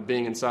about,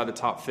 being inside the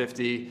top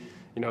 50,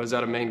 is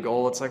that a main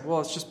goal? It's like,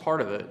 well, it's just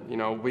part of it.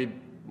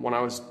 When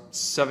I was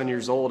 7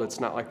 years old, it's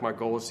not like my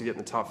goal was to get in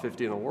the top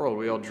 50 in the world.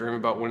 We all dream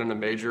about winning a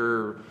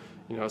major,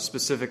 or,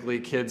 specifically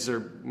kids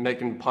are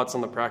making putts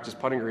on the practice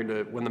putting green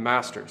to win the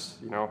Masters,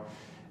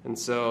 And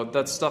so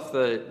that's stuff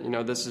that,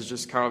 this is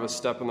just kind of a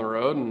step in the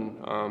road, and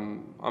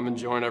I'm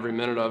enjoying every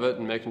minute of it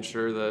and making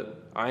sure that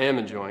I am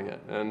enjoying it.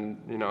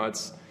 And,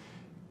 it's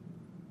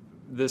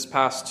this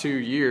past 2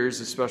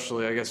 years,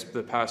 especially, I guess,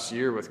 the past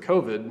year with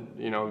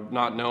COVID,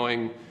 not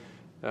knowing,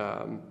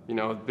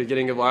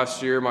 beginning of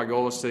last year, my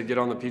goal was to get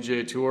on the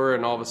PGA Tour,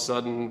 and all of a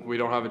sudden we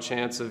don't have a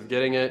chance of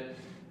getting it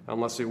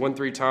unless we win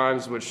 3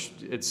 times, which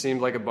it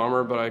seemed like a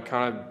bummer, but I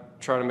kind of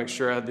try to make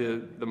sure I had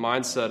the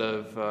mindset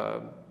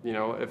of,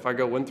 if I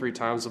go win 3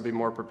 times, I'll be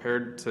more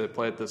prepared to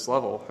play at this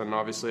level. And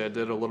obviously I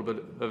did a little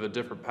bit of a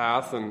different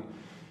path and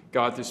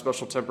got through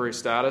special temporary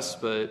status,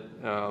 but,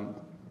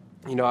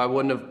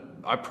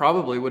 I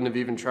probably wouldn't have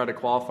even tried to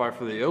qualify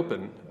for the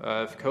Open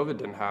if COVID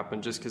didn't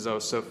happen, just because I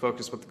was so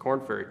focused with the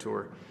Korn Ferry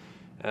Tour.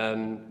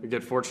 And we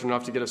get fortunate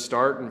enough to get a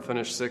start and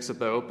finish 6th at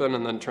the Open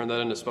and then turn that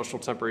into special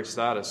temporary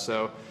status.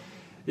 So,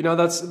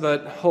 that's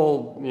that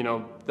whole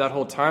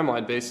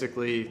timeline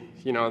basically,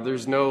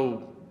 there's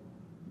no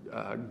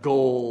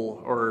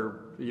goal or,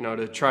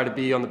 to try to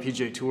be on the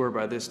PGA Tour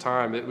by this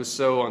time. It was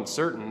so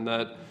uncertain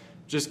that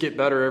just get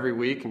better every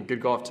week, and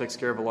good golf takes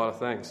care of a lot of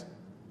things.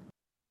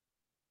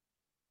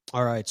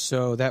 All right,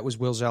 so that was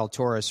Will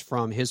Zalatoris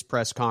from his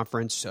press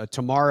conference.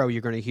 Tomorrow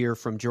you're going to hear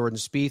from Jordan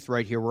Spieth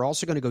right here. We're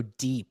also going to go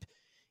deep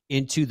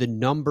into the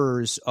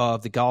numbers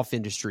of the golf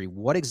industry.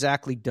 What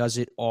exactly does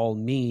it all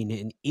mean,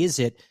 and is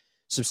it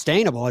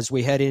sustainable as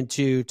we head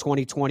into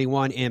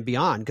 2021 and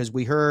beyond? Because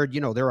we heard,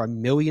 there are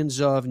millions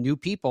of new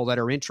people that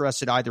are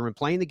interested either in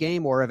playing the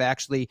game or have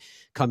actually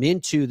come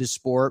into the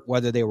sport,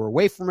 whether they were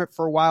away from it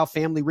for a while,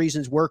 family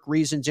reasons, work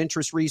reasons,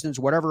 interest reasons,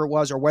 whatever it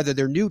was, or whether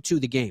they're new to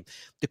the game.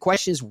 The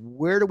question is,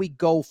 where do we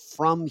go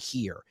from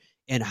here?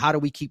 And how do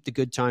we keep the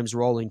good times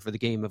rolling for the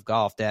game of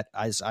golf? That,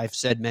 as I've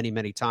said many,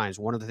 many times,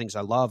 one of the things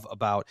I love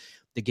about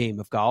the game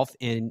of golf,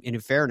 and in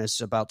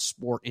fairness about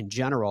sport in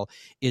general,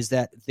 is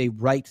that they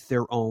write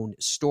their own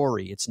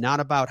story. It's not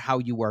about how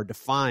you are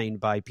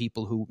defined by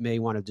people who may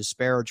want to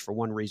disparage for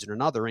one reason or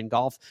another. And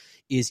golf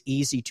is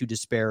easy to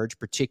disparage,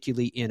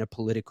 particularly in a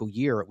political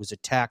year. It was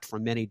attacked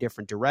from many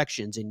different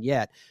directions, and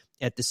yet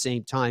at the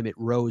same time, it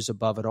rose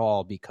above it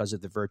all because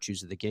of the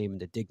virtues of the game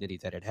and the dignity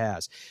that it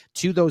has.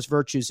 To those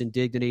virtues and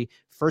dignity,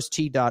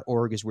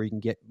 firsttee.org is where you can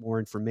get more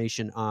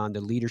information on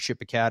the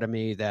Leadership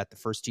Academy that the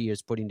First Tee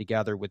is putting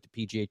together with the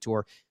PGA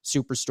Tour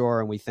Superstore.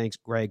 And we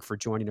thank Greg for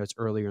joining us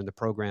earlier in the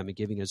program and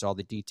giving us all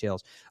the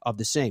details of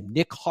the same.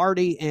 Nick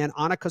Hardy and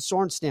Annika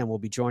Sorenstam will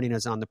be joining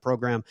us on the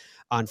program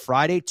on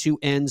Friday. 2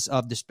 ends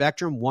of the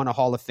spectrum. One, a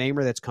Hall of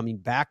Famer that's coming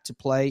back to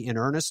play in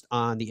earnest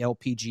on the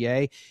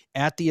LPGA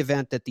at the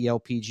event that the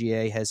LPGA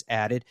has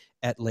added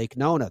at Lake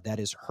Nona. That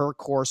is her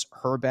course,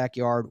 her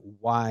backyard.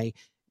 Why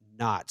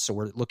not? So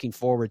we're looking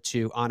forward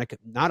to Annika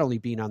not only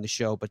being on the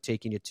show, but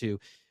taking it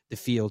to the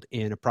field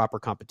in a proper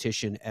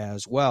competition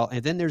as well.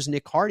 And then there's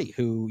Nick Hardy,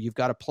 who you've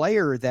got a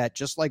player that,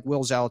 just like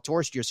Will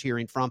Zalatoris just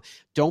hearing from,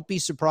 don't be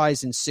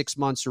surprised in 6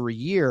 months or a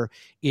year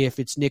if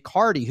it's Nick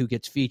Hardy who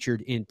gets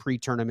featured in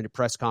pre-tournament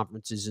press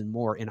conferences and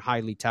more, and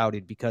highly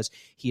touted because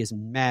he is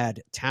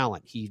mad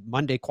talent. He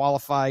Monday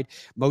qualified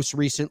most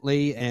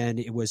recently, and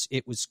it was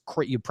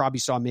you probably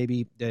saw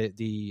maybe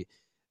the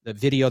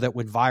video that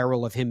went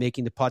viral of him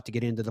making the putt to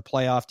get into the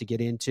playoff, to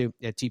get into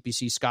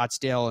TPC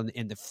Scottsdale,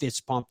 and the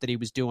fist pump that he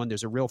was doing.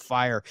 There's a real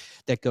fire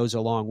that goes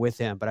along with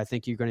him. But I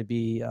think you're going to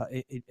be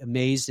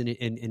amazed and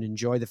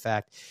enjoy the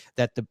fact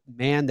that the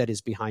man that is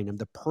behind him,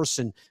 the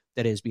person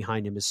that is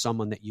behind him, is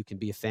someone that you can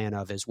be a fan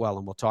of as well.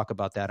 And we'll talk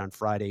about that on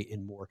Friday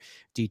in more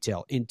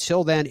detail.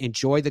 Until then,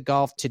 enjoy the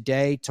golf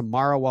today.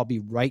 Tomorrow, I'll be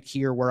right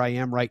here where I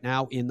am right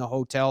now in the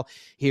hotel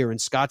here in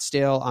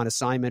Scottsdale on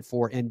assignment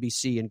for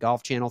NBC and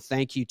Golf Channel.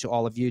 Thank you to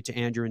all of you, to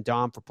Andrew and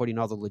Dom, for putting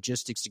all the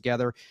logistics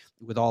together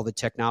with all the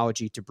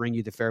technology to bring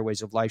you the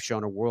Fairways of Life show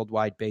on a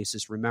worldwide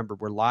basis. Remember,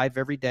 we're live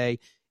every day,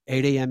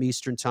 8 a.m.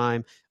 Eastern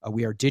time.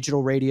 We are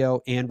digital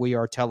radio and we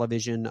are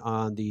television.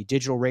 On the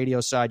digital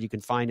radio side, you can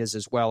find us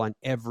as well on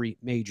every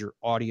major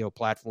audio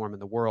platform in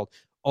the world,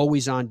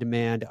 always on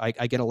demand.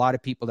 I get a lot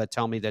of people that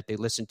tell me that they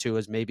listen to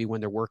us maybe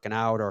when they're working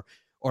out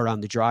or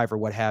on the drive or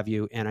what have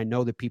you, and I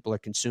know that people are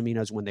consuming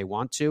us when they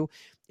want to.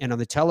 And on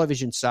the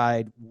television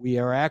side, we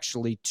are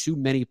actually too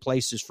many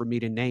places for me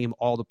to name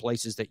all the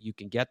places that you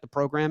can get the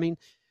programming.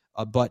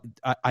 But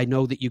I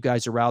know that you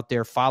guys are out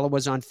there. Follow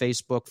us on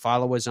Facebook.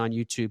 Follow us on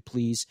YouTube,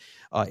 please.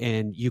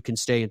 And you can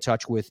stay in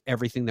touch with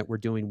everything that we're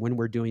doing, when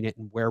we're doing it,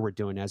 and where we're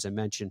doing, as I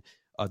mentioned,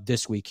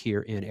 this week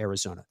here in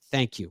Arizona.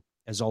 Thank you,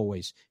 as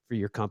always, for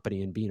your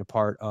company and being a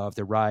part of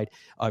the ride.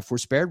 If we're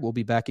spared, we'll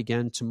be back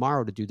again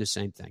tomorrow to do the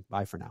same thing.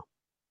 Bye for now.